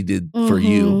people what she did for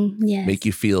you, make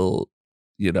you feel,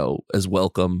 as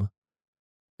welcome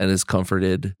and as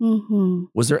comforted.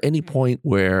 Was there any point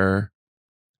where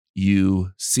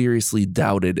you seriously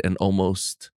doubted and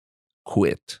almost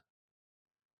quit?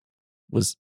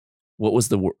 What was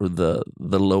the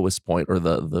lowest point or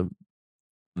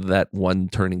that one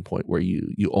turning point where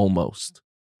you almost?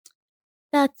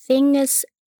 The thing is,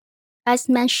 as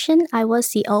mentioned, I was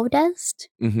the oldest.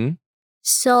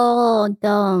 So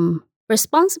the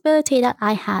responsibility that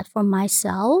I had for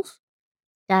myself,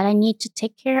 that I need to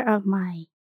take care of my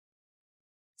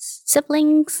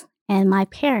siblings and my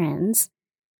parents.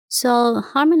 So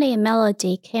Harmony and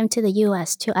Melody came to the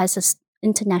U.S. too as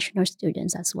international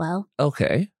students as well.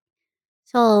 Okay.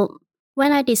 So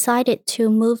when I decided to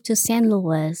move to St.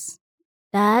 Louis,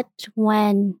 that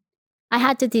when I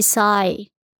had to decide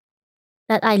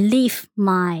that I left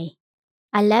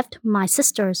my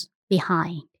sisters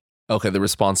behind. Okay, the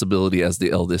responsibility as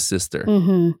the eldest sister.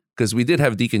 Because we did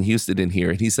have Deacon Houston in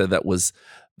here, and he said that was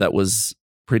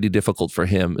pretty difficult for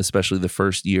him, especially the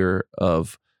first year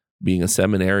of being a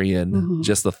seminarian.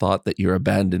 Just the thought that you're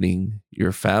abandoning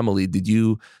your family. Did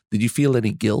you feel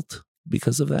any guilt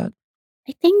because of that?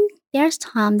 I think there's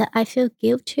time that I feel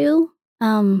guilt too,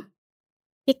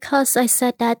 because I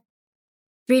said that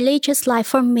religious life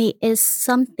for me is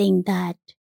something that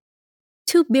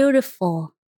too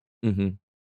beautiful.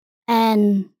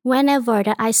 And whenever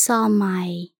that I saw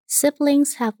my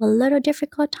siblings have a little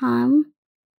difficult time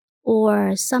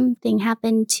or something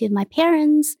happened to my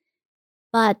parents,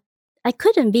 but I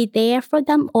couldn't be there for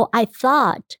them, or I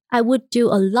thought I would do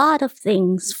a lot of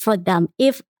things for them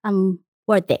if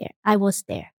I was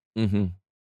there.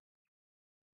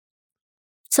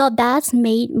 So that's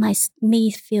made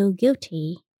me feel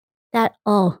guilty that,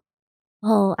 oh,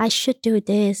 I should do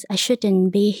this. I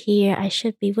shouldn't be here. I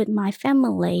should be with my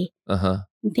family and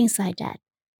things like that.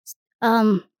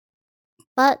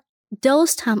 But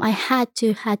those times I had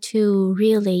to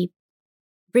really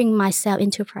bring myself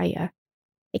into prayer,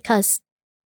 because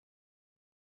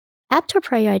after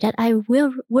prayer that I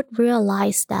would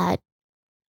realize that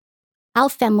our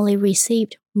family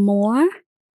received more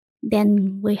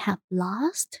than we have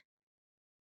lost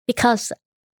because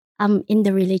I'm in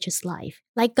the religious life.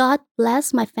 Like God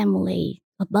bless my family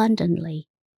abundantly.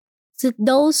 So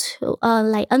those who are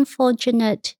like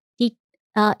unfortunate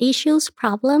issues,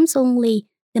 problems, only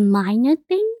the minor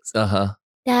things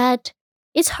that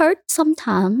it's hurt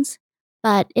sometimes,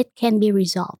 but it can be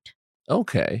resolved.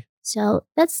 Okay. So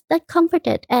that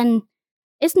comforted, and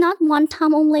it's not one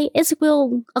time only. It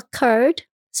will occur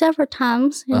several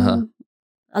times,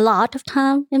 a lot of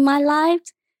time in my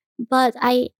life. But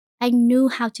I knew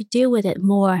how to deal with it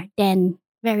more than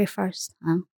very first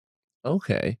time.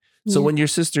 Okay. So when your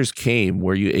sisters came,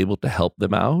 were you able to help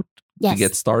them out to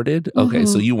get started? Mm-hmm. Okay.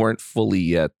 So you weren't fully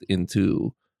yet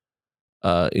into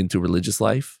religious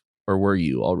life, or were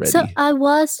you already? So I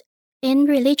was in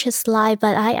religious life,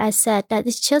 but I said that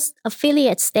it's just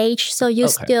affiliate stage. So you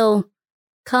still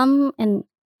come and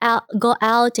go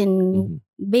out and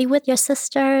be with your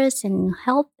sisters and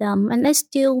help them. And I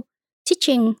still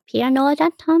teaching piano at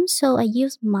that time. So I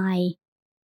used my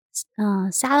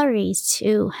salaries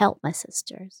to help my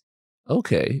sisters.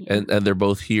 Okay. Yeah. And they're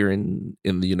both here in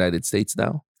the United States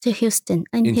now? To Houston.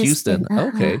 In Houston.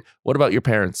 Okay. What about your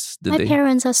parents? My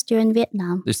parents are still in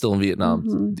Vietnam. They're still in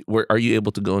Vietnam. Are you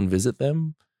able to go and visit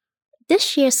them?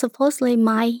 This year, supposedly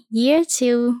my year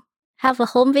to have a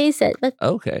home visit. But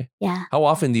okay. Yeah. How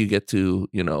often do you get to,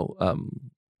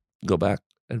 go back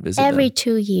and visit Every them?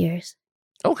 2 years.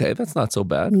 Okay, that's not so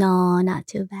bad. No, not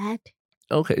too bad.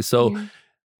 Okay, so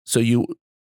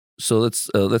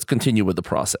let's continue with the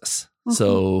process. Mm-hmm.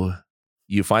 So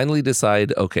you finally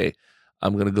decide, okay,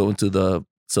 I'm going to go into the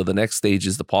next stage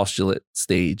is the postulate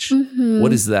stage. Mm-hmm.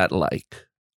 What is that like?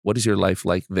 What is your life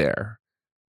like there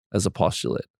as a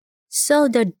postulate? So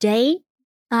the day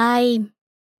I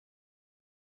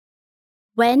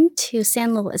went to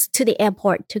St. Louis, to the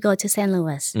airport to go to St.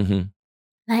 Louis, mm-hmm.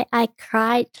 I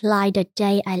cried like the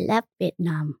day I left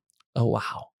Vietnam. Oh,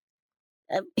 wow.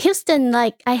 Houston,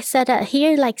 like I said,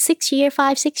 here like 6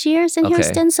 years in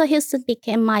Houston. So Houston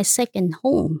became my second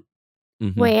home,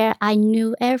 mm-hmm. where I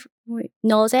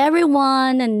knows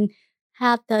everyone and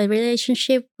have the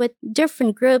relationship with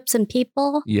different groups and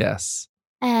people. Yes.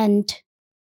 And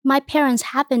my parents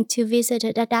happened to visit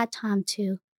it at that time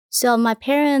too. So my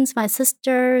parents, my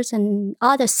sisters, and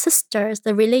other sisters,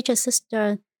 the religious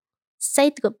sister,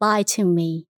 said goodbye to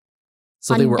me.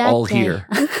 So they were all here.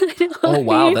 Oh,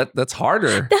 wow. That's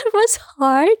harder. That was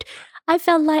hard. I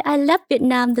felt like I left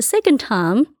Vietnam the second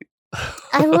time.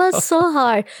 I was so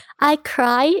hard. I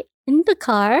cried in the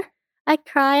car. I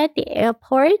cried at the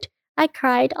airport. I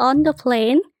cried on the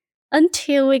plane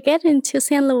until we get into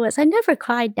St. Louis. I never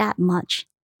cried that much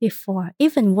before.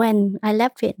 Even when I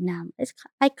left Vietnam,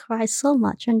 I cried so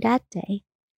much on that day.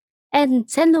 And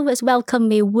St. Louis welcomed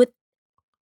me with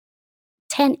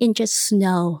 10 inches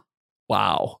snow.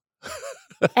 Wow.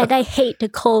 And I hate the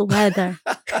cold weather.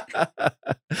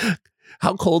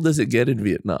 How cold does it get in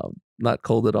Vietnam? Not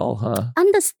cold at all, huh?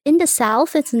 In the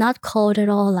south, it's not cold at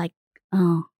all, like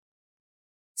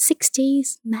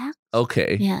 60s max.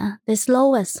 Okay. Yeah, the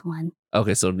slowest one.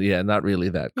 Okay, so yeah, not really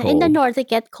that cold. In the north, it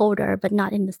gets colder, but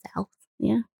not in the south.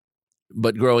 Yeah.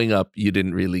 But growing up, you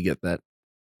didn't really get the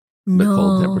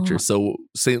cold temperature. So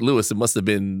St. Louis, it must have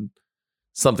been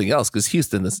something else because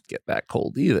Houston doesn't get that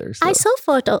cold either. So. I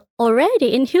suffered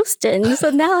already in Houston, so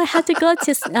now I had to go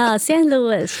to St.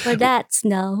 Louis for that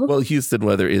snow. Well, Houston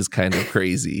weather is kind of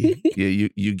crazy.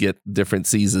 you get different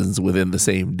seasons within the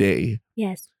same day.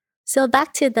 Yes. So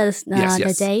back to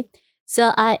the day.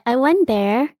 So I went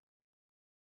there.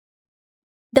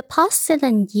 The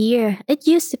postulate year, it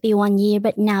used to be 1 year,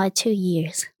 but now it's 2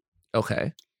 years.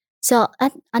 Okay. So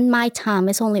at my time,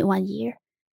 it's only 1 year.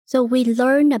 So we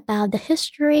learn about the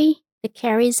history, the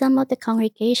charism of the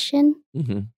congregation,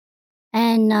 mm-hmm.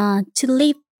 and to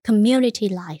live community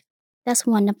life. That's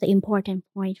one of the important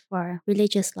points for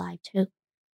religious life too.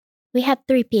 We have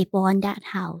 3 people in that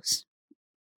house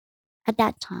at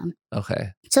that time. Okay.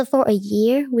 So for a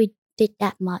year, we did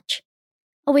that much.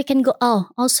 We can go.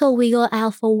 Also we go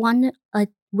out for 1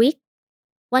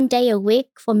 day a week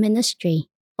for ministry,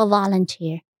 for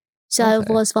volunteer. So I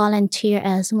was volunteer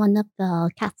as one of the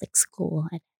Catholic school.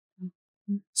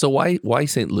 So why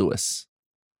St. Louis?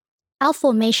 Our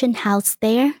formation house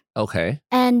there. Okay.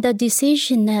 And the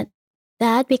decision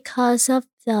that because of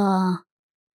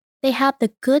they have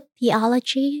the good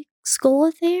theology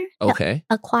school there. Okay.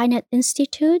 The Aquinas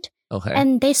Institute. Okay.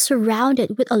 And they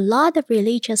surrounded with a lot of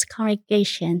religious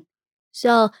congregation.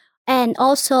 So, and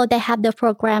also they have the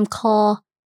program called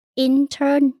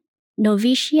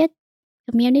Inter-Novitiate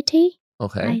Community.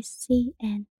 Okay.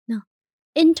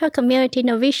 Inter-Community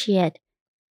Novitiate.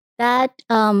 That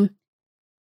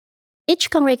each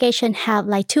congregation have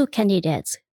like 2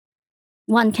 candidates.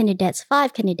 1 candidate,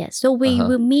 5 candidates. So we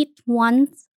will meet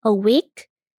once a week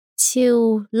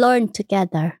to learn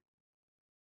together.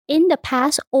 In the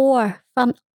past, or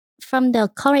from the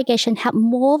congregation have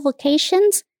more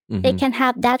vocations, mm-hmm. they can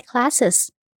have that classes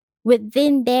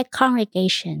within their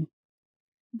congregation.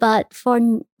 But for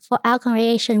our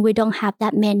congregation, we don't have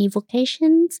that many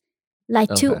vocations,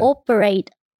 to operate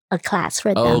a class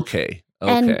for them. Okay.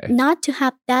 And not to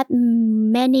have that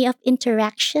many of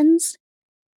interactions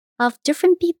of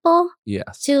different people.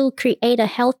 Yes. To create a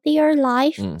healthier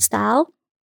lifestyle.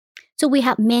 So we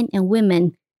have men and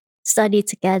women study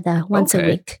together once a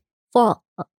week for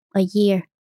a year.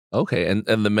 Okay, and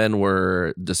the men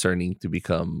were discerning to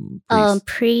become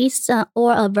priests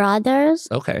or brothers.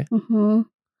 Okay. Mm-hmm.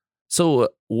 So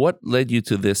what led you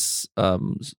to this?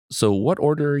 So what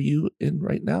order are you in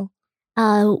right now?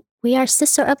 We are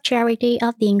Sister of Charity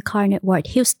of the Incarnate Word,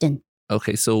 Houston.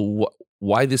 Okay, so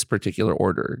why this particular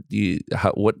order?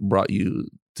 What brought you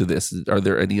to this? Are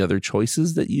there any other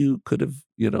choices that you could have,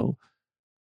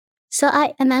 So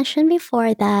I mentioned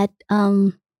before that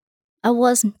I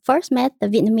was first met the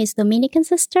Vietnamese Dominican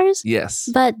sisters. Yes.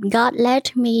 But God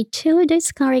led me to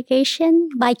this congregation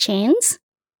by chance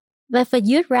with a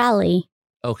youth rally.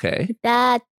 Okay.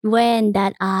 That when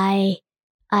that I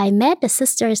met the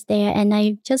sisters there, and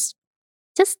I just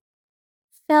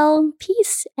felt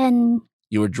peace and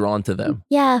You were drawn to them.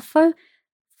 Yeah, for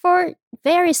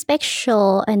very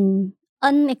special and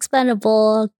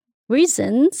unexplainable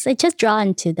reasons, I just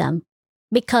drawn to them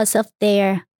because of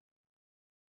their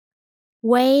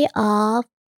way of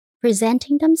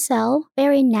presenting themselves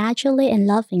very naturally and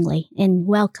lovingly and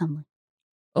welcomely.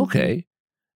 Okay.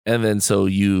 And then so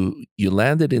you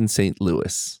landed in St.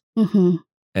 Louis.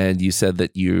 And you said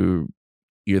that you're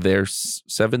there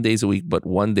 7 days a week, but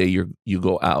one day you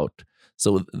go out.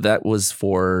 So that was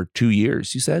for 2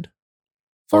 years, you said?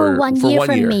 For 1 year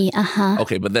for me.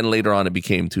 Okay, but then later on it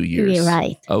became 2 years. You're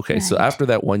right. Okay, right. So after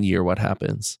that 1 year, what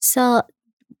happens? So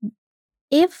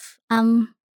if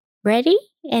I'm ready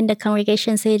and the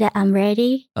congregation say that I'm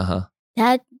ready,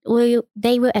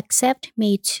 they will accept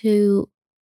me to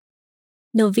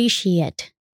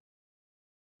novitiate.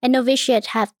 And novitiate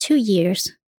have 2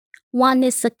 years. One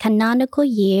is a canonical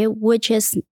year, which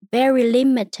is very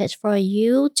limited for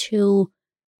you to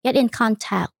get in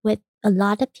contact with a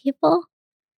lot of people,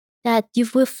 that you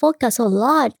will focus a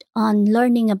lot on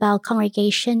learning about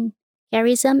congregation,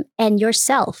 charism, and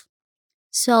yourself.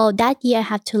 So that year I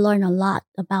had to learn a lot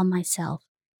about myself.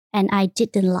 And I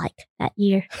didn't like that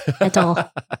year at all.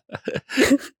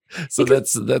 So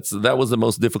that was the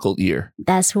most difficult year.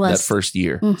 That first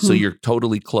year. So you're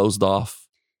totally closed off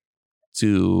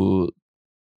to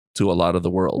a lot of the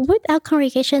world. With our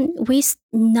congregation, we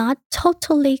not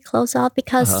totally closed off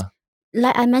because,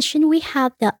 like I mentioned, we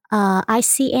have the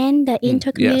ICN, the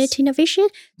Intercommunity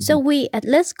Novitiate. So we at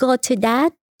least go to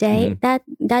that day,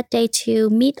 that day to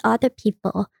meet other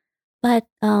people. But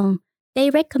they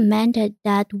recommended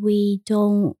that we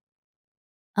don't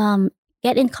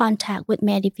get in contact with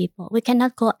many people. We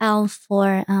cannot go out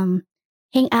for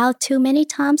hang out too many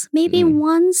times. Maybe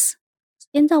once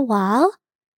in a while.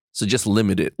 So just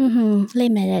limited.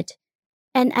 Limited.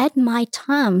 And at my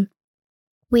time,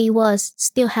 we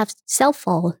still have cell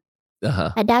phone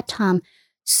at that time.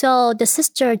 So the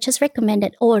sister just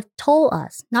recommended or told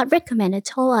us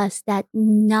that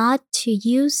not to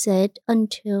use it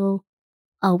until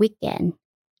a weekend.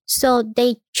 So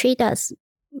they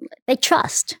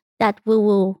trust that we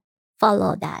will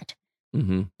follow that.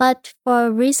 But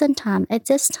for recent time, at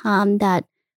this time that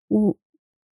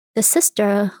the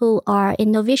sister who are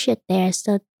in novitiate there,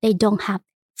 so they don't have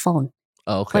phone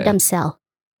for themselves.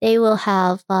 They will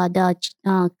have the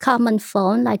common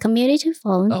phone, like community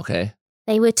phone. Okay.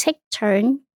 They will take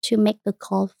turn to make the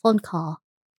phone call.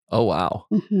 Oh, wow.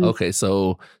 Okay,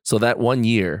 so that 1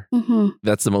 year,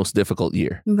 that's the most difficult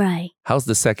year. Right. How's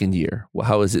the second year?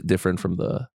 How is it different from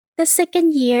the... The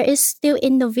second year is still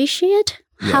in novitiate.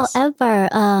 Yes. However,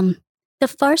 the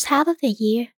first half of the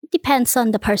year depends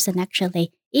on the person,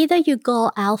 actually. Either you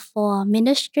go out for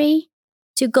ministry,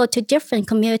 to go to different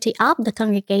community of the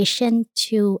congregation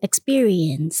to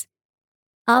experience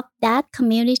of that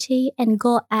community and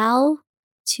go out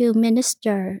to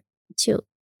minister to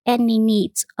any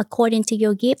needs according to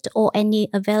your gift or any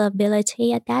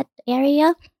availability at that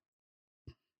area.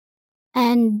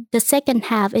 And the second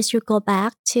half is you go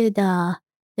back to the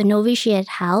novitiate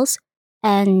house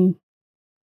and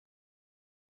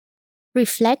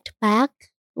reflect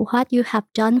back what you have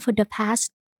done for the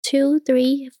past 2,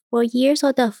 3, 4 years,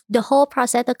 or the whole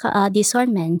process of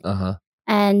discernment,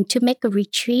 and to make a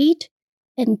retreat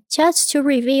and just to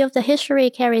review the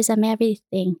history, charism,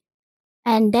 everything.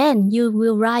 And then you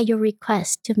will write your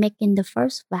request to make in the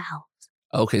first vow.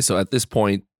 Okay, so at this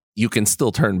point, you can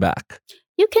still turn back.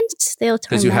 You can still turn back.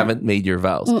 Because you haven't made your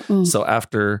vows. So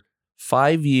after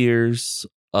 5 years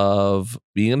of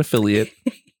being an affiliate,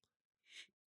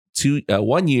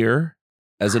 1 year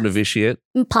as a novitiate.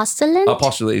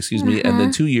 Apostolate, excuse me. And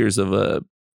then 2 years of a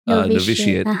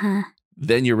novitiate.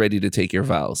 Then you're ready to take your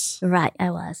vows. Right,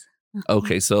 I was.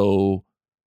 Okay, so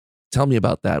tell me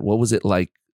about that. What was it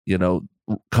like,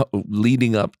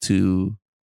 leading up to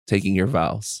taking your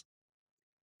vows?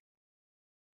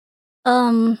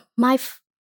 My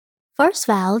first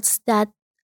vows, that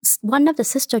one of the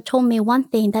sisters told me one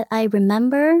thing that I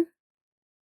remember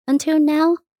until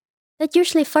now, that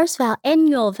usually first vow,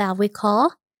 annual vow we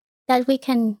call, that we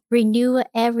can renew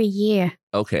every year.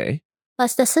 Okay.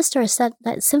 But the sister said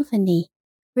that, Symphony,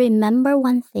 remember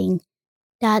one thing,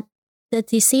 that the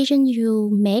decision you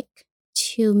make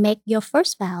to make your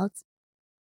first vows,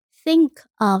 think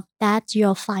of that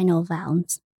your final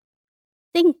vows.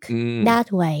 Think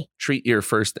that way. Treat your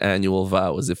first annual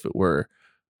vow as if it were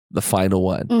the final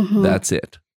one. That's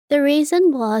it. The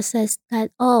reason was that,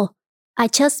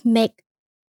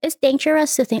 it's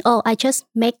dangerous to think, I just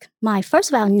make my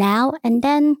first vow now and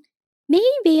then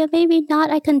maybe or maybe not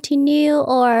I continue,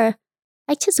 or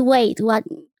I just wait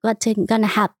what's gonna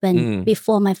happen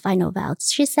before my final vows.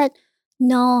 She said,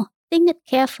 No, think it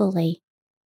carefully.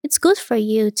 It's good for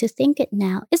you to think it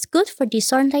now. It's good for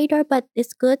discern later, but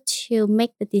it's good to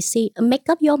make the decision, make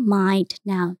up your mind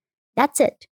now. That's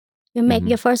it. You make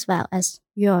your first vow as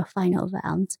your final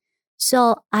vows.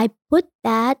 So I put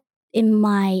that in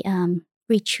my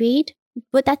retreat,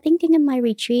 put that thinking in my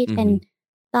retreat and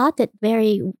thought it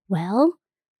very well.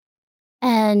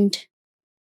 And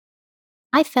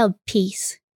I felt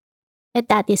peace at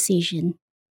that decision.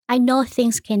 I know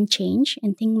things can change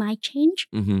and things might change.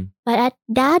 But at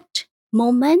that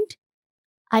moment,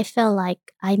 I felt like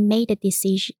I made a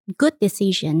decision, good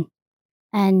decision.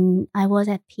 And I was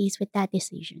at peace with that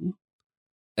decision.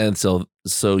 And so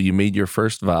you made your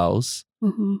first vows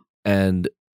and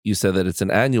you said that it's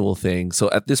an annual thing. So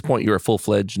at this point, you're a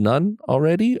full-fledged nun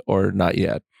already or not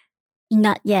yet?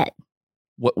 Not yet.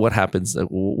 What happens?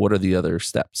 What are the other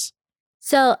steps?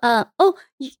 So,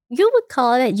 you would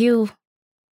call it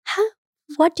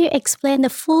what do you explain the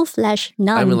full-fledged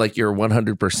nun? I mean, like you're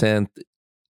 100%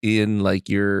 in, like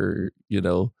you're,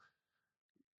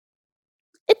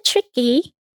 It's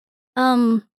tricky.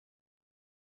 In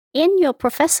your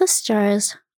professor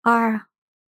sisters are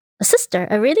a sister,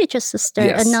 a religious sister,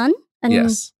 yes. a nun,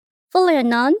 and fully a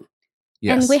nun.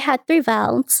 Yes. And we had 3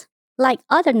 vows, like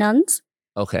other nuns.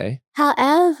 Okay.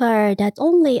 However, that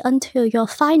only until your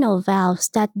final vows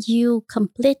that you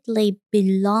completely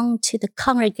belong to the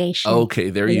congregation. Okay,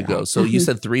 there you go. So you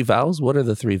said 3 vows? What are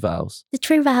the 3 vows? The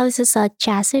 3 vows is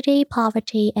chastity,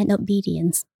 poverty, and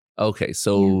obedience. Okay,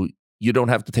 so you don't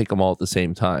have to take them all at the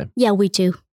same time. Yeah, we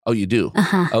do. Oh, you do?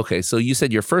 Okay, so you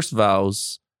said your first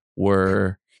vows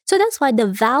were... So that's why the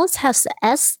vows has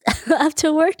S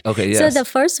afterward. Okay, yes. So the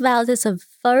first vows is the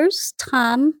first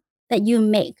time that you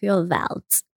make your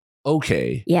vows.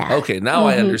 Okay. Yeah. Okay, now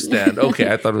I understand.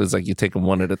 Okay, I thought it was like you take them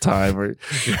one at a time or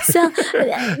so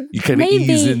you kind of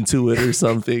ease into it or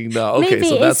something. No, okay,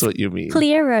 so that's what you mean.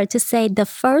 Clearer to say the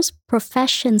first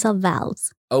professions of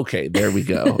vows. Okay, there we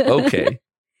go. Okay.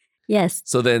 Yes.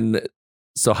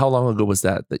 So how long ago was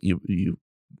that you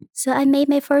So I made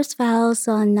my first vows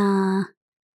on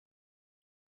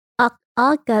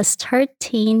August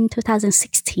 13,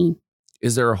 2016.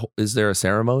 Is there a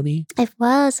ceremony? It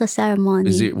was a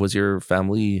ceremony. Was your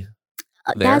family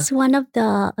there? That's one of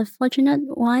the unfortunate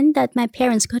one that my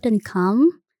parents couldn't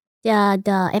come.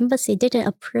 The embassy didn't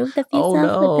approve the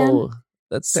visa for them.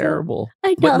 That's terrible. I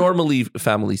know. But normally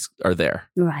families are there.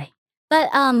 Right. But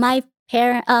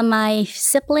my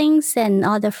siblings and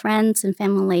other friends and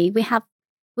family, we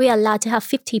are allowed to have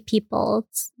 50 people.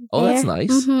 Oh, that's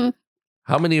nice.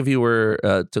 How many of you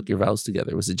took your vows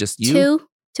together? Was it just you?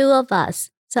 Two of us.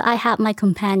 So I have my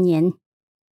companion.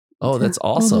 Oh, that's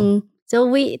awesome. So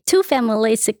we 2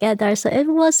 families together. So it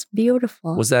was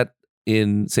beautiful. Was that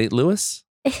in St. Louis?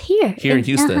 Here in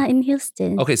Houston. In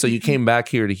Houston. Okay, so you came back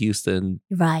here to Houston,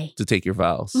 right, to take your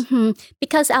vows.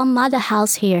 Because our mother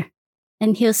house here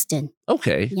in Houston.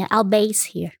 Okay. Yeah, our base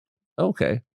here.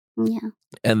 Okay. Yeah.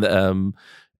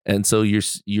 And so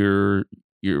your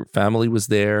family was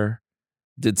there.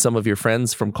 Did some of your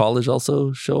friends from college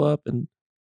also show up? And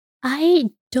I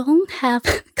don't have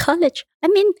college. I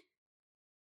mean,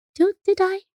 did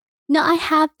I? No, I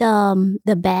have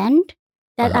the band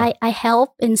that I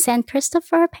help in St.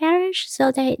 Christopher Parish.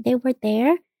 So they were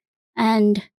there.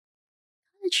 And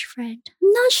college friend.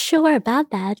 I'm not sure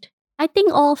about that. I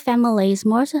think all families,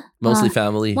 mostly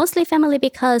family. Mostly family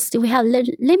because we have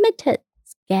limited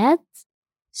guests.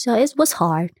 So it was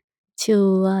hard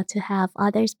to have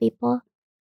others people.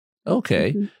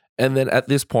 Okay. And then at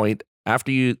this point,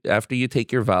 after you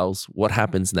take your vows, what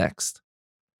happens next?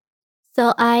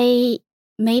 So I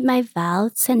made my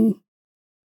vows, and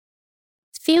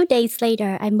a few days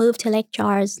later, I moved to Lake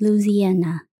Charles,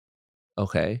 Louisiana.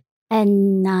 Okay.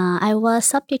 And I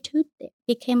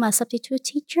became a substitute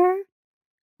teacher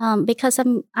because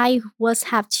I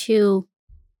have to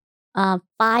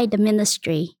find the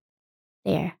ministry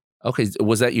there. Okay,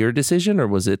 was that your decision or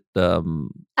was it?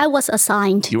 I was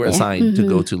assigned. You were assigned to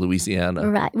go to Louisiana,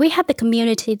 right? We have the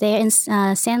community there in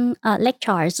Lake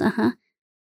Charles.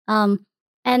 There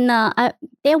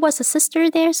was a sister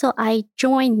there, so I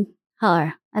joined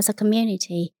her as a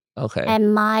community. Okay.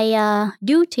 And my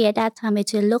duty at that time is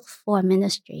to look for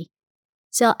ministry.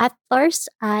 So at first,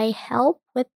 I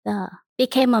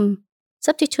became a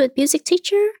substitute music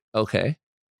teacher. Okay.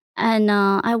 And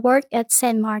I worked at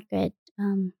St. Margaret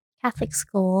Catholic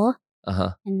School.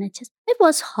 And it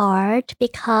was hard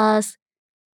because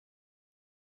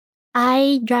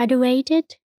I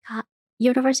graduated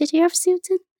University of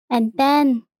Houston and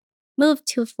then moved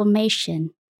to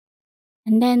formation.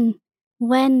 And then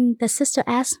when the sister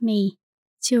asked me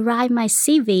to write my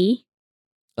CV,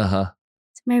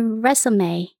 my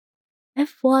resume, I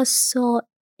was so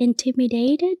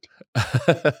intimidated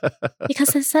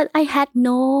because I said I had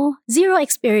zero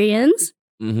experience.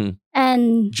 Mm-hmm.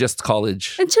 And just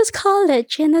college.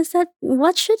 And I said,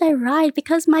 what should I write?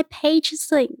 Because my page is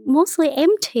like mostly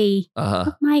empty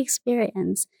of my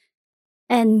experience.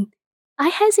 And I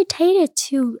hesitated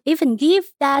to even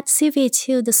give that CV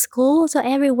to the school, so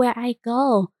everywhere I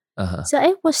go. So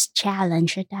it was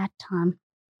challenge at that time.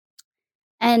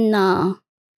 And I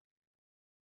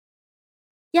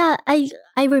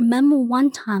remember one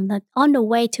time that on the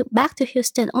way back to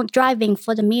Houston, driving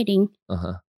for the meeting,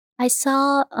 I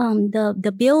saw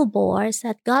the billboards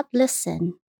that God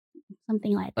listen,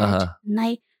 something like that. And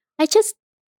I just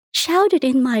shouted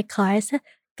in my car. I said,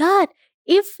 God,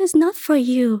 if it's not for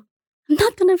you, I'm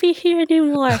not going to be here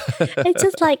anymore. It's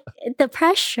just like the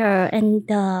pressure and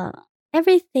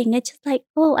everything. It's just like,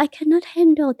 oh, I cannot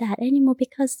handle that anymore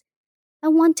because I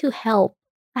want to help.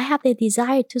 I have the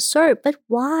desire to serve, but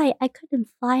why? I couldn't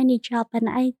find any job and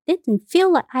I didn't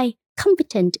feel like I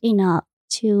competent enough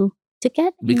to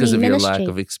get because of ministry. Your lack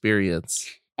of experience.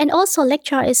 And also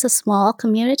Lakeshore is a small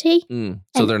community.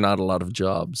 So there are not a lot of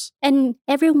jobs. And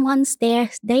everyone's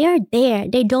there. They are there.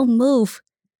 They don't move.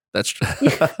 That's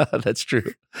That's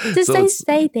true. So they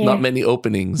stay there. Not many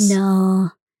openings. No.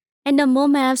 And the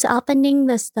moment of the opening,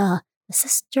 the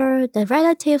sister, the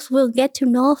relatives will get to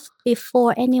know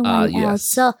before anyone else.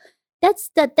 So that's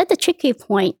the tricky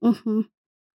point. Mm-hmm.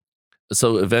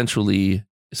 So eventually,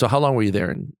 how long were you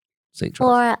there in St.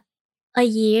 Charles? For a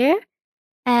year.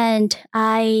 And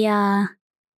I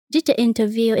did the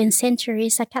interview in St.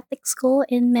 Teresa Catholic School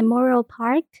in Memorial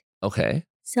Park. Okay.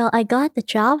 So I got the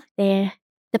job there,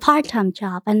 the part-time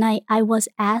job. And I was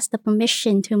asked the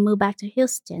permission to move back to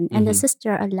Houston. And the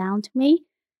sister allowed me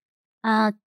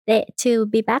to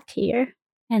be back here.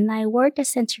 And I worked at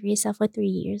St. Teresa for 3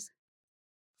 years.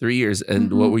 3 years.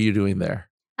 And what were you doing there?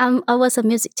 I was a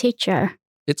music teacher.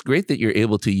 It's great that you're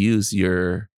able to use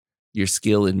your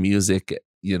skill in music,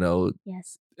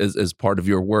 yes, as part of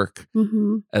your work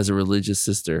as a religious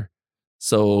sister.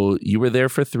 So you were there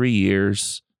for 3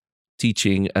 years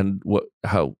teaching. And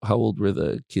how old were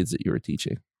the kids that you were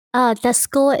teaching? The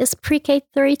school is pre-K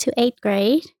 3 to 8th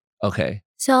grade. Okay.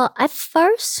 So at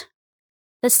first,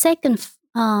 the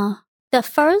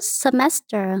first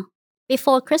semester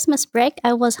before Christmas break,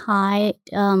 I was hired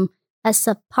as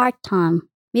a part-time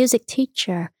music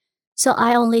teacher. So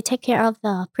I only take care of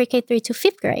the pre-K 3 to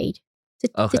 5th grade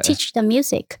to teach the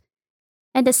music.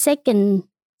 And the second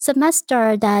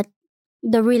semester that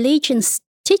the religion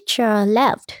teacher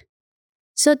left.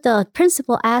 So the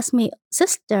principal asked me,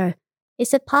 Sister,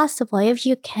 is it possible if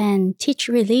you can teach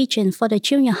religion for the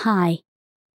junior high?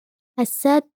 I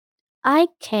said, I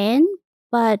can,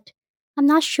 but I'm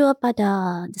not sure about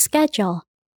the schedule.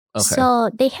 Okay. So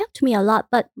they helped me a lot,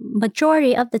 but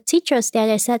majority of the teachers there,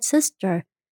 they said, Sister,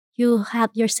 you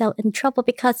have yourself in trouble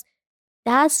because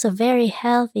that's a very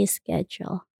heavy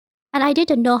schedule. And I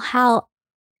didn't know how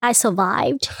I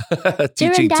survived.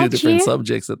 Teaching two different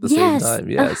subjects at the same time.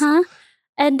 Yes.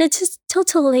 And it's just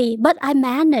totally, but I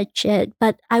managed it,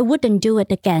 but I wouldn't do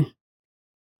it again.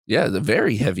 Yeah, it's a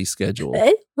very heavy schedule.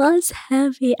 It was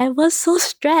heavy. I was so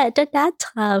stressed at that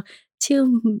time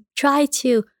to try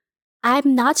to,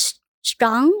 I'm not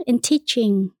strong in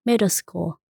teaching middle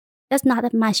school. That's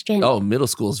not my strength. Oh, middle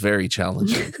school is very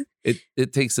challenging.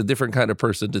 It takes a different kind of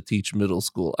person to teach middle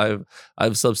school.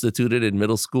 I've substituted in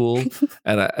middle school,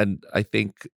 and I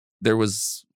think there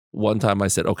was one time I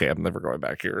said, okay, I'm never going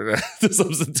back here to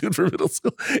substitute for middle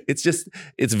school.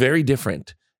 It's very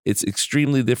different. It's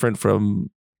extremely different from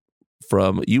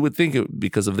you would think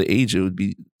because of the age it would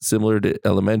be similar to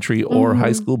elementary or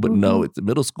high school, but no,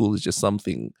 middle school is just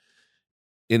something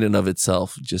in and of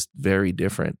itself, just very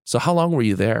different. So how long were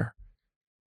you there?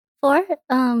 For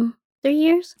 3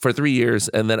 years. For 3 years,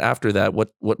 and then after that,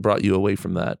 what brought you away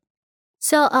from that?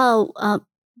 So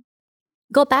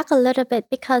go back a little bit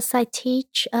because I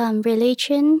teach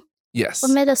religion. Yes. For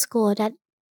middle school, that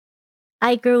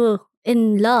I grew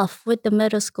in love with the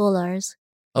middle schoolers.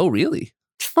 Oh, really?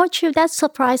 Fortunately, that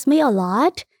surprised me a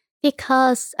lot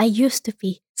because I used to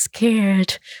be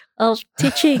scared of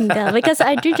teaching them because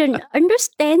I didn't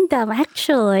understand them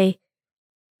actually.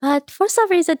 But for some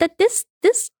reason, that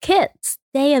these kids,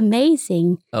 they're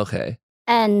amazing. Okay.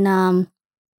 And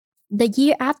the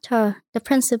year after, the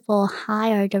principal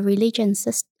hired a religion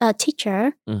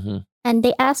teacher, and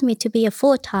they asked me to be a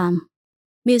full-time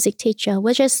music teacher,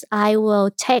 which is I will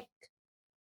take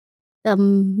the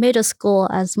middle school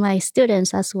as my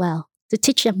students as well to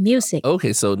teach them music.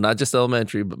 Okay, so not just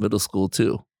elementary, but middle school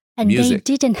too. And music.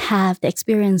 They didn't have the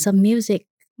experience of music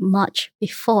much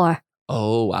before.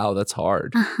 Oh, wow. That's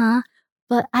hard.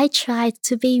 But I tried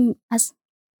to be as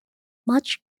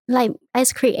much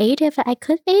as creative as I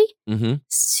could be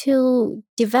to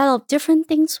develop different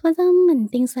things with them and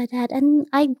things like that. And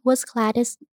I was glad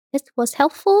it was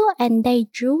helpful and they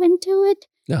drew into it.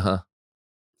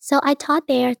 So I taught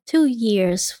there 2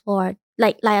 years for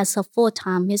like as a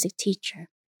full-time music teacher.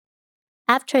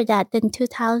 After that, in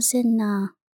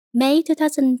May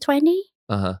 2020,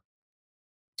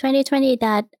 2020,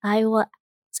 that I was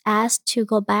asked to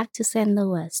go back to St.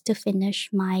 Louis to finish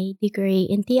my degree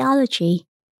in theology.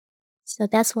 So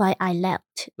that's why I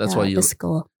left the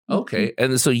school. Okay.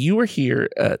 And so you were here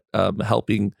at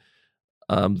helping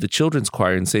the children's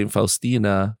choir in St.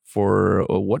 Faustina for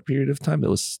what period of time? It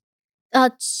was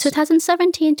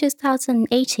 2017,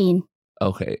 2018.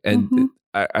 Okay. And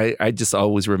I just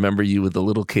always remember you with the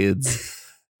little kids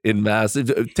in mass.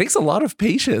 It takes a lot of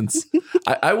patience.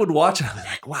 I would watch and I'd be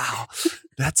like, wow,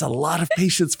 that's a lot of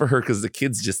patience for her, because the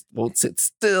kids just won't sit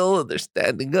still and they're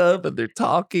standing up and they're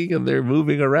talking and they're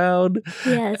moving around.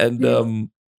 Yes.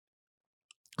 And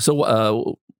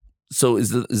so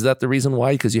is that the reason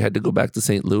why? Because you had to go back to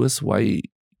St. Louis? Why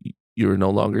you're no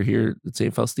longer here at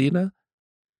St. Faustina?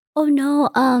 Oh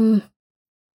no.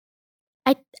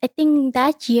 I think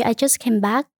that year I just came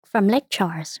back from Lake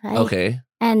Charles, right? Okay.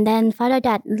 And then Father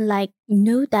Dad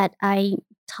knew that I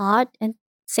taught at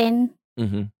St.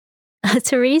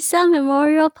 Teresa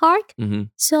Memorial Park.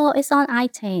 So it's on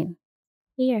I-10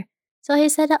 here. So he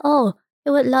said, oh,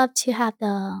 he would love to have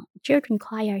the children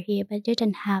choir here, but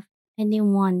didn't have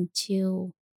anyone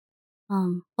to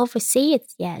oversee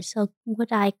it yet. So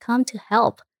would I come to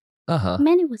help?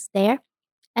 Manny was there.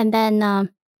 And then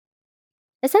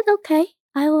I said, okay,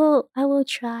 I will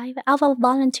try. I will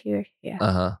volunteer here.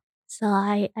 So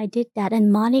I did that.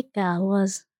 And Monica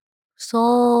was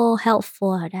so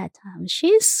helpful at that time.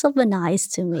 She's so nice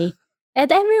to me. And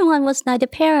everyone was nice. The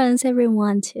parents,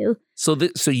 everyone too. So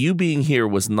you being here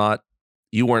was not,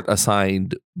 you weren't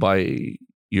assigned by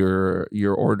your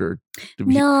order to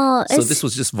be. No. So this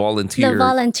was just volunteer. The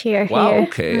volunteer here. Wow,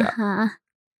 okay.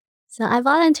 So I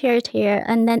volunteered here.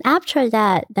 And then after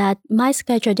that my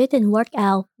schedule didn't work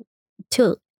out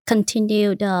to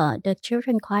continue the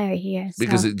children choir here. So.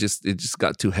 Because it just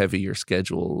got too heavy, your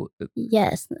schedule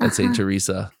yes. At St.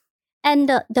 Teresa. And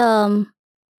the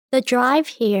drive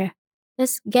here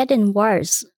is getting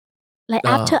worse. Like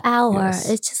after hour, yes.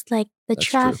 It's just like the That's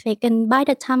traffic. True. And by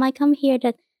the time I come here,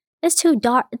 that it's too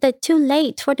dark, too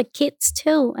late for the kids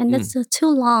too. And it's too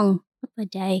long of a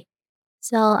day.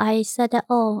 So I said that,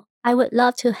 I would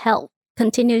love to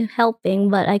continue helping,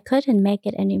 but I couldn't make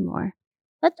it anymore.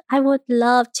 But I would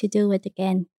love to do it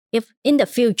again if in the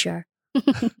future.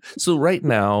 So right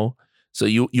now, so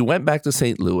you went back to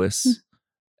St. Louis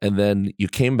and then you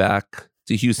came back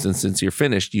to Houston since you're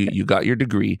finished. You got your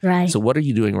degree. Right. So what are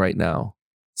you doing right now?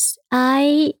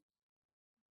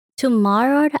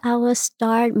 Tomorrow I will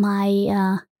start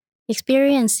my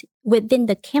experience within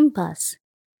the campus.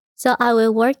 So I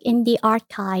will work in the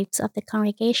archives of the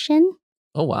congregation.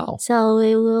 Oh, wow. So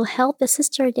we will help the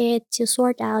sister there to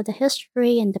sort out the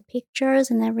history and the pictures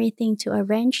and everything to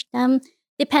arrange them.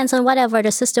 Depends on whatever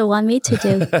the sister want me to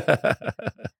do.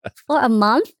 For a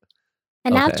month.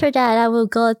 And after that, I will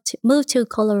move to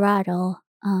Colorado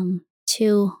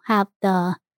to have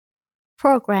the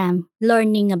program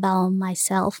learning about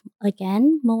myself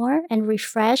again more and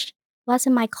refresh what's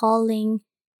in my calling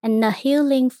and the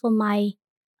healing for my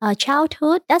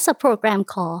childhood. That's a program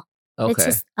called. Okay. It's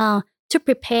just, to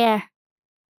prepare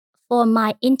for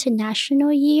my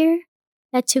international year,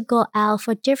 to go out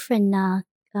for different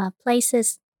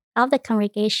places of the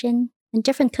congregation in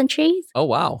different countries. Oh,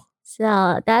 wow.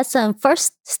 So that's the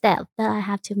first step that I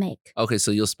have to make. Okay,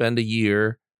 so you'll spend a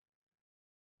year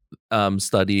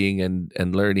studying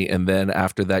and learning, and then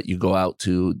after that you go out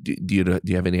to, do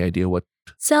you have any idea what?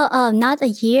 So not a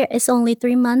year, it's only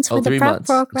 3 months for the prep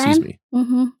program. Excuse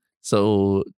me.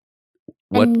 So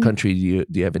what country do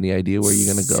you have any idea where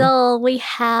you're going to go? So we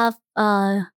have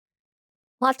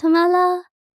Guatemala,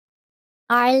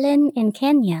 Ireland, and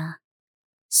Kenya.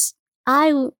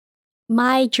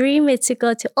 My dream is to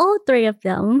go to all 3 of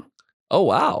them. Oh,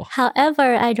 wow.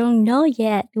 However, I don't know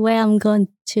yet where I'm going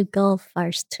to go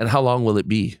first. And how long will it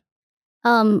be?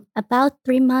 About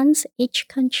 3 months each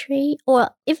country,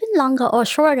 or even longer or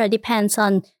shorter, depends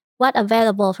on what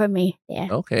available for me there.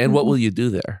 Okay, and what will you do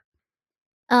there?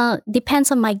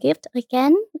 Depends on my gift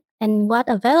again and what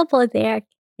available there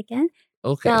again.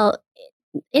 Okay. So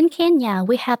in Kenya,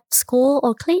 we have school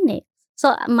or clinic.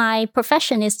 So my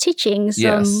profession is teaching. So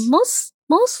yes.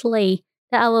 mostly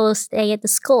that I will stay at the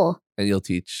school. And you'll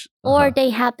teach. Or they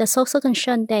have the social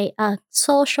concern.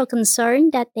 Social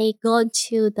concern that they go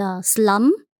to the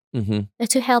slum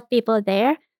to help people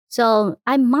there. So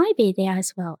I might be there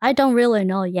as well. I don't really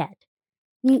know yet.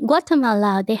 In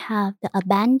Guatemala, they have the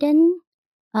abandoned,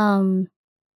 the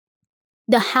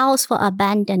house for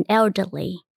abandoned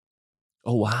elderly.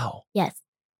 Oh, wow. Yes.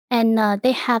 And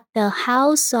they have the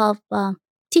house of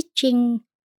teaching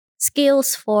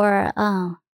skills for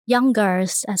young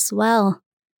girls as well.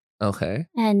 Okay.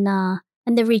 And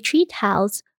the retreat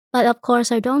house. But of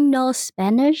course, I don't know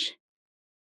Spanish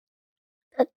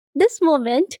at this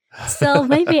moment. So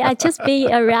maybe I just be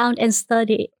around and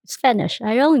study Spanish.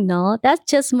 I don't know. That's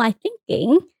just my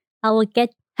thinking. I will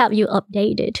have you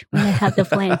updated when I have the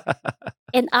plan.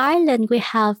 In Ireland, we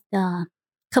have the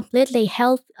completely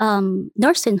health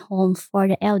nursing home for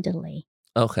the elderly.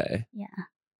 Okay. Yeah.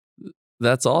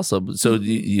 That's awesome. So do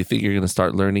you think you're going to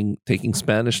start taking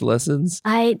Spanish lessons?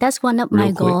 That's one of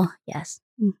my goals. Yes.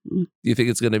 Do you think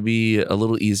it's going to be a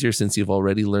little easier since you've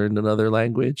already learned another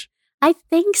language? I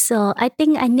think so. I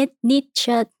think I need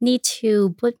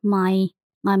to put my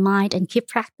mind and keep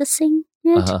practicing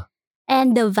it.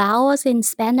 And the vowels in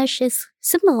Spanish is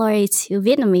similar to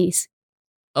Vietnamese.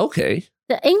 Okay.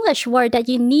 The English word that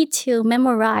you need to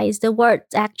memorize the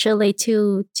words actually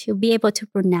to be able to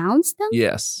pronounce them.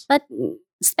 Yes. But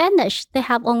Spanish, they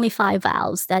have only 5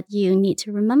 vowels that you need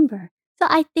to remember. So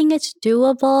I think it's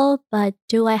doable, but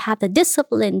do I have the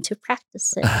discipline to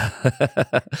practice it?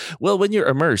 Well, when you're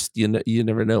immersed, you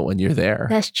never know when you're there.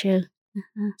 That's true.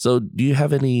 So do you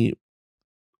have any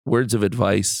words of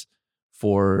advice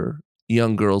for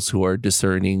young girls who are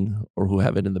discerning or who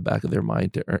have it in the back of their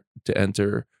mind to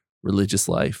enter religious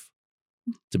life,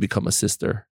 to become a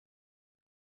sister?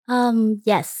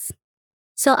 Yes.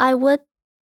 So I would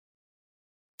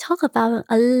talk about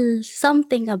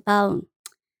something about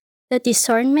the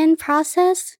discernment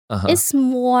process. It's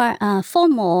more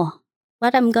formal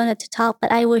what I'm going to talk,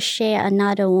 but I will share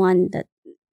another one that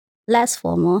less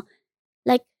formal.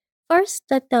 Like first,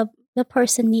 that the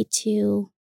person need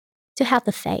to have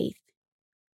the faith,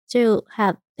 to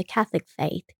have the Catholic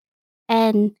faith,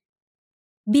 and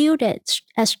build it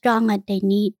as strong as they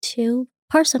need to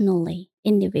personally,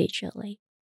 individually.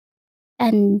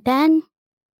 And then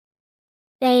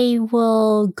they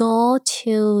will go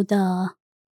to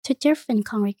different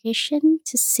congregation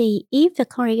to see if the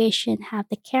congregation have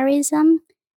the charism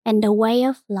and the way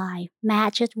of life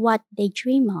matches what they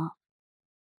dream of.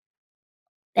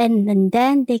 And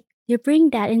then they bring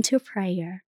that into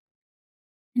prayer.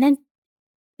 And then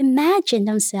imagine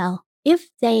themselves if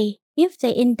they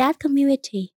in that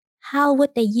community, how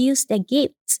would they use their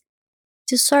gifts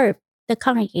to serve the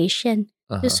congregation,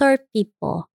 to serve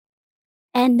people?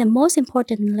 And the most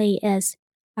importantly is,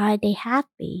 are they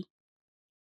happy?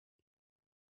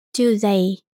 Do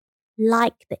they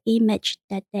like the image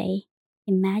that they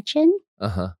imagine?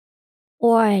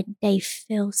 Or they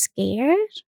feel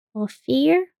scared or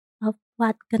fear of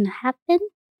what's going to happen?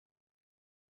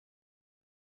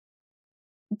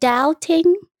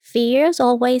 Doubting, fear is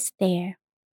always there.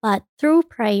 But through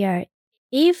prayer,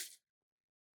 if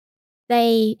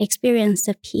they experience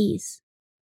the peace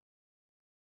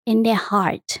in their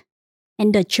heart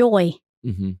and the joy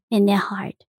in their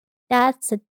heart, that's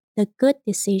the good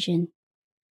decision.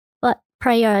 But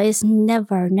prayer is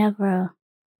never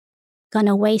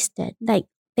gonna waste it. Like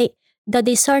the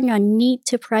discerner need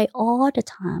to pray all the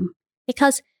time,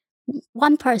 because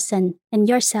one person and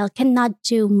yourself cannot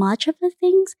do much of the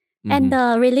things. And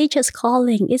the religious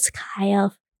calling is kind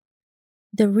of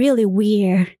the really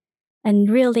weird and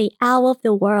really out of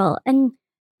the world. And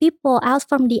people out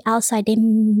from the outside,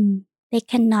 they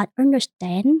cannot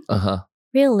understand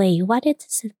really what it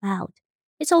is about.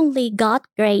 It's only God's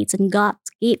grace and God's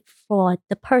gift for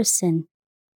the person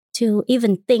to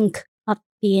even think of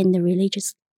being the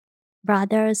religious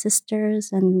brothers,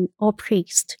 sisters, or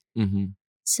priest.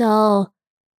 So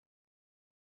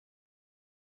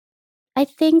I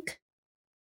think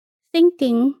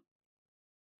thinking,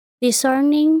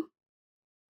 discerning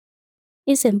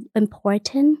is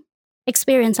important.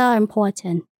 Experience are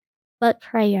important, but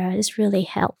prayer is really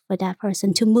help for that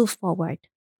person to move forward.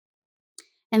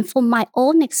 And from my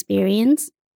own experience,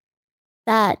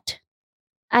 that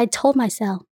I told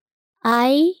myself,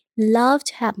 I love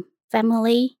to have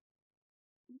family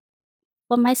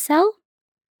for myself.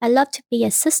 I love to be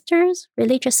a sister,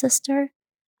 religious sister.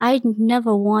 I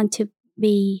never want to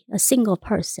be a single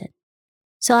person.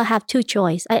 So I have 2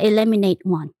 choices. I eliminate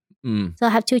one. So I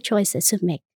have 2 choices to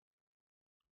make.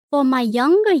 For my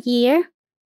younger year,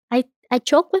 I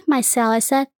joked with myself. I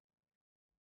said,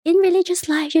 in religious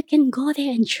life, you can go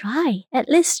there and try. At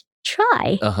least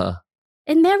try.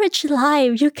 in marriage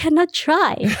life, you cannot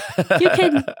try.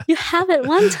 You have it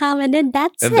one time and then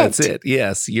that's and it. That's it.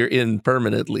 Yes, you're in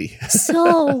permanently.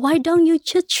 So why don't you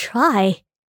just try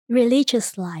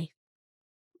religious life?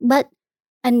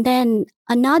 And then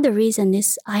another reason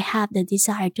is I have the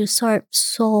desire to serve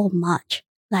so much.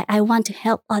 Like I want to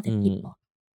help other people.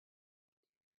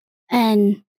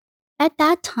 And at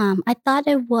that time, I thought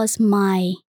it was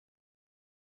my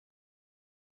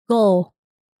goal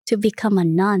to become a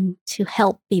nun to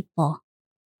help people.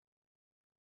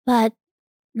 But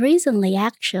recently,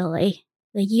 actually,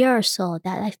 a year or so,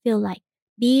 that I feel like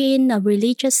being a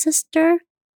religious sister,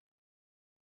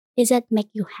 does that make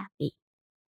you happy?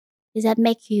 Does that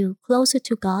make you closer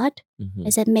to God?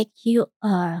 Does that make you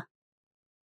a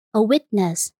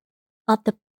witness of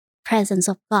the presence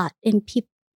of God in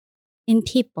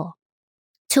people,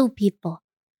 to people?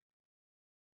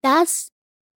 That's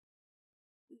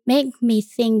make me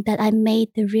think that I made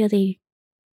the really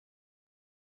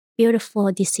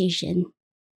beautiful decision.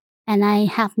 And I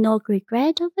have no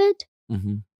regret of it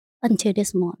until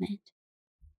this moment.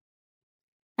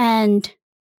 And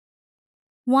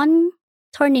one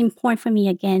turning point for me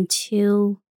again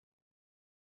to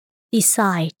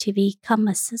decide to become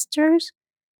a sister,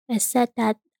 I said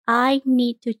that I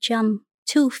need to jump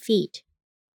 2 feet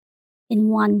in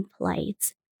one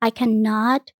place. I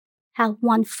cannot have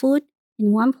one foot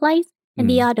in one place and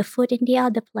the other foot in the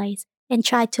other place and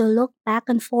try to look back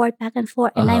and forth,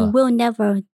 and I will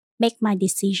never make my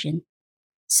decision.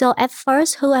 So at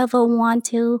first, whoever want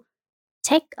to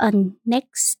take a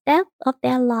next step of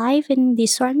their life in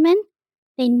discernment,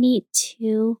 they need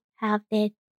to have their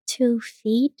 2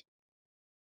 feet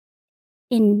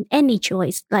in any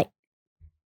choice. Like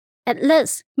at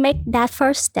least make that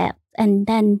first step, and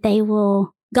then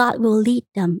God will lead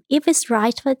them. If it's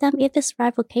right for them, if it's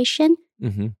right vocation,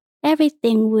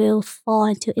 everything will fall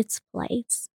into its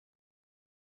place.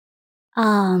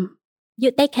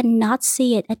 They cannot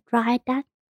see it right at that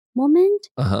moment.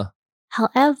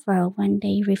 However, when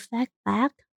they reflect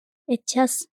back, it's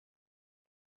just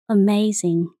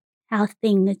amazing how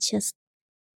things are just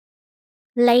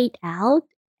laid out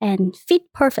and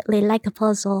fit perfectly like a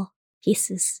puzzle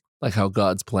pieces. Like how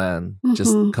God's plan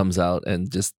just comes out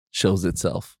and just shows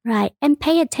itself. Right. And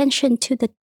pay attention to the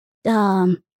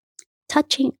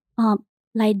touching,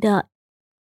 like the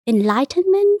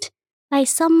enlightenment, like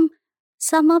some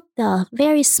of the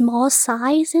very small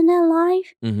signs in their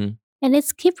life. And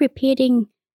it's keep repeating,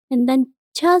 and then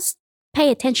just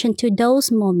pay attention to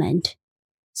those moments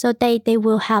so they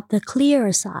will have the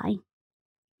clearer sign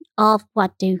of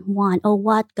what they want or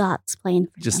what God's plan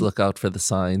for them. Just look out for the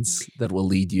signs that will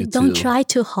lead you Don't try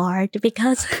too hard,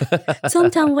 because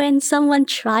sometimes when someone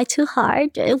try too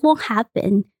hard, it won't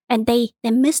happen. And they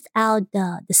missed out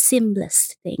the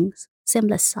seamless things,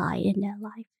 seamless side in their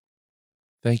life.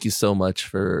 Thank you so much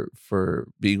for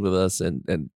being with us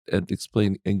and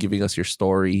explaining and giving us your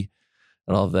story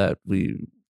and all of that.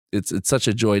 It's such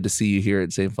a joy to see you here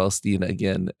at St. Faustina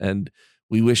again, and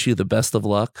we wish you the best of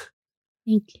luck.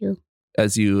 Thank you.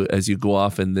 As you go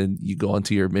off and then you go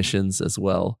onto your missions as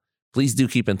well. Please do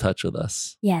keep in touch with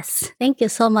us. Yes. Thank you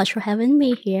so much for having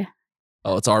me here.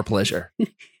 Oh, it's our pleasure.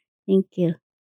 Thank you.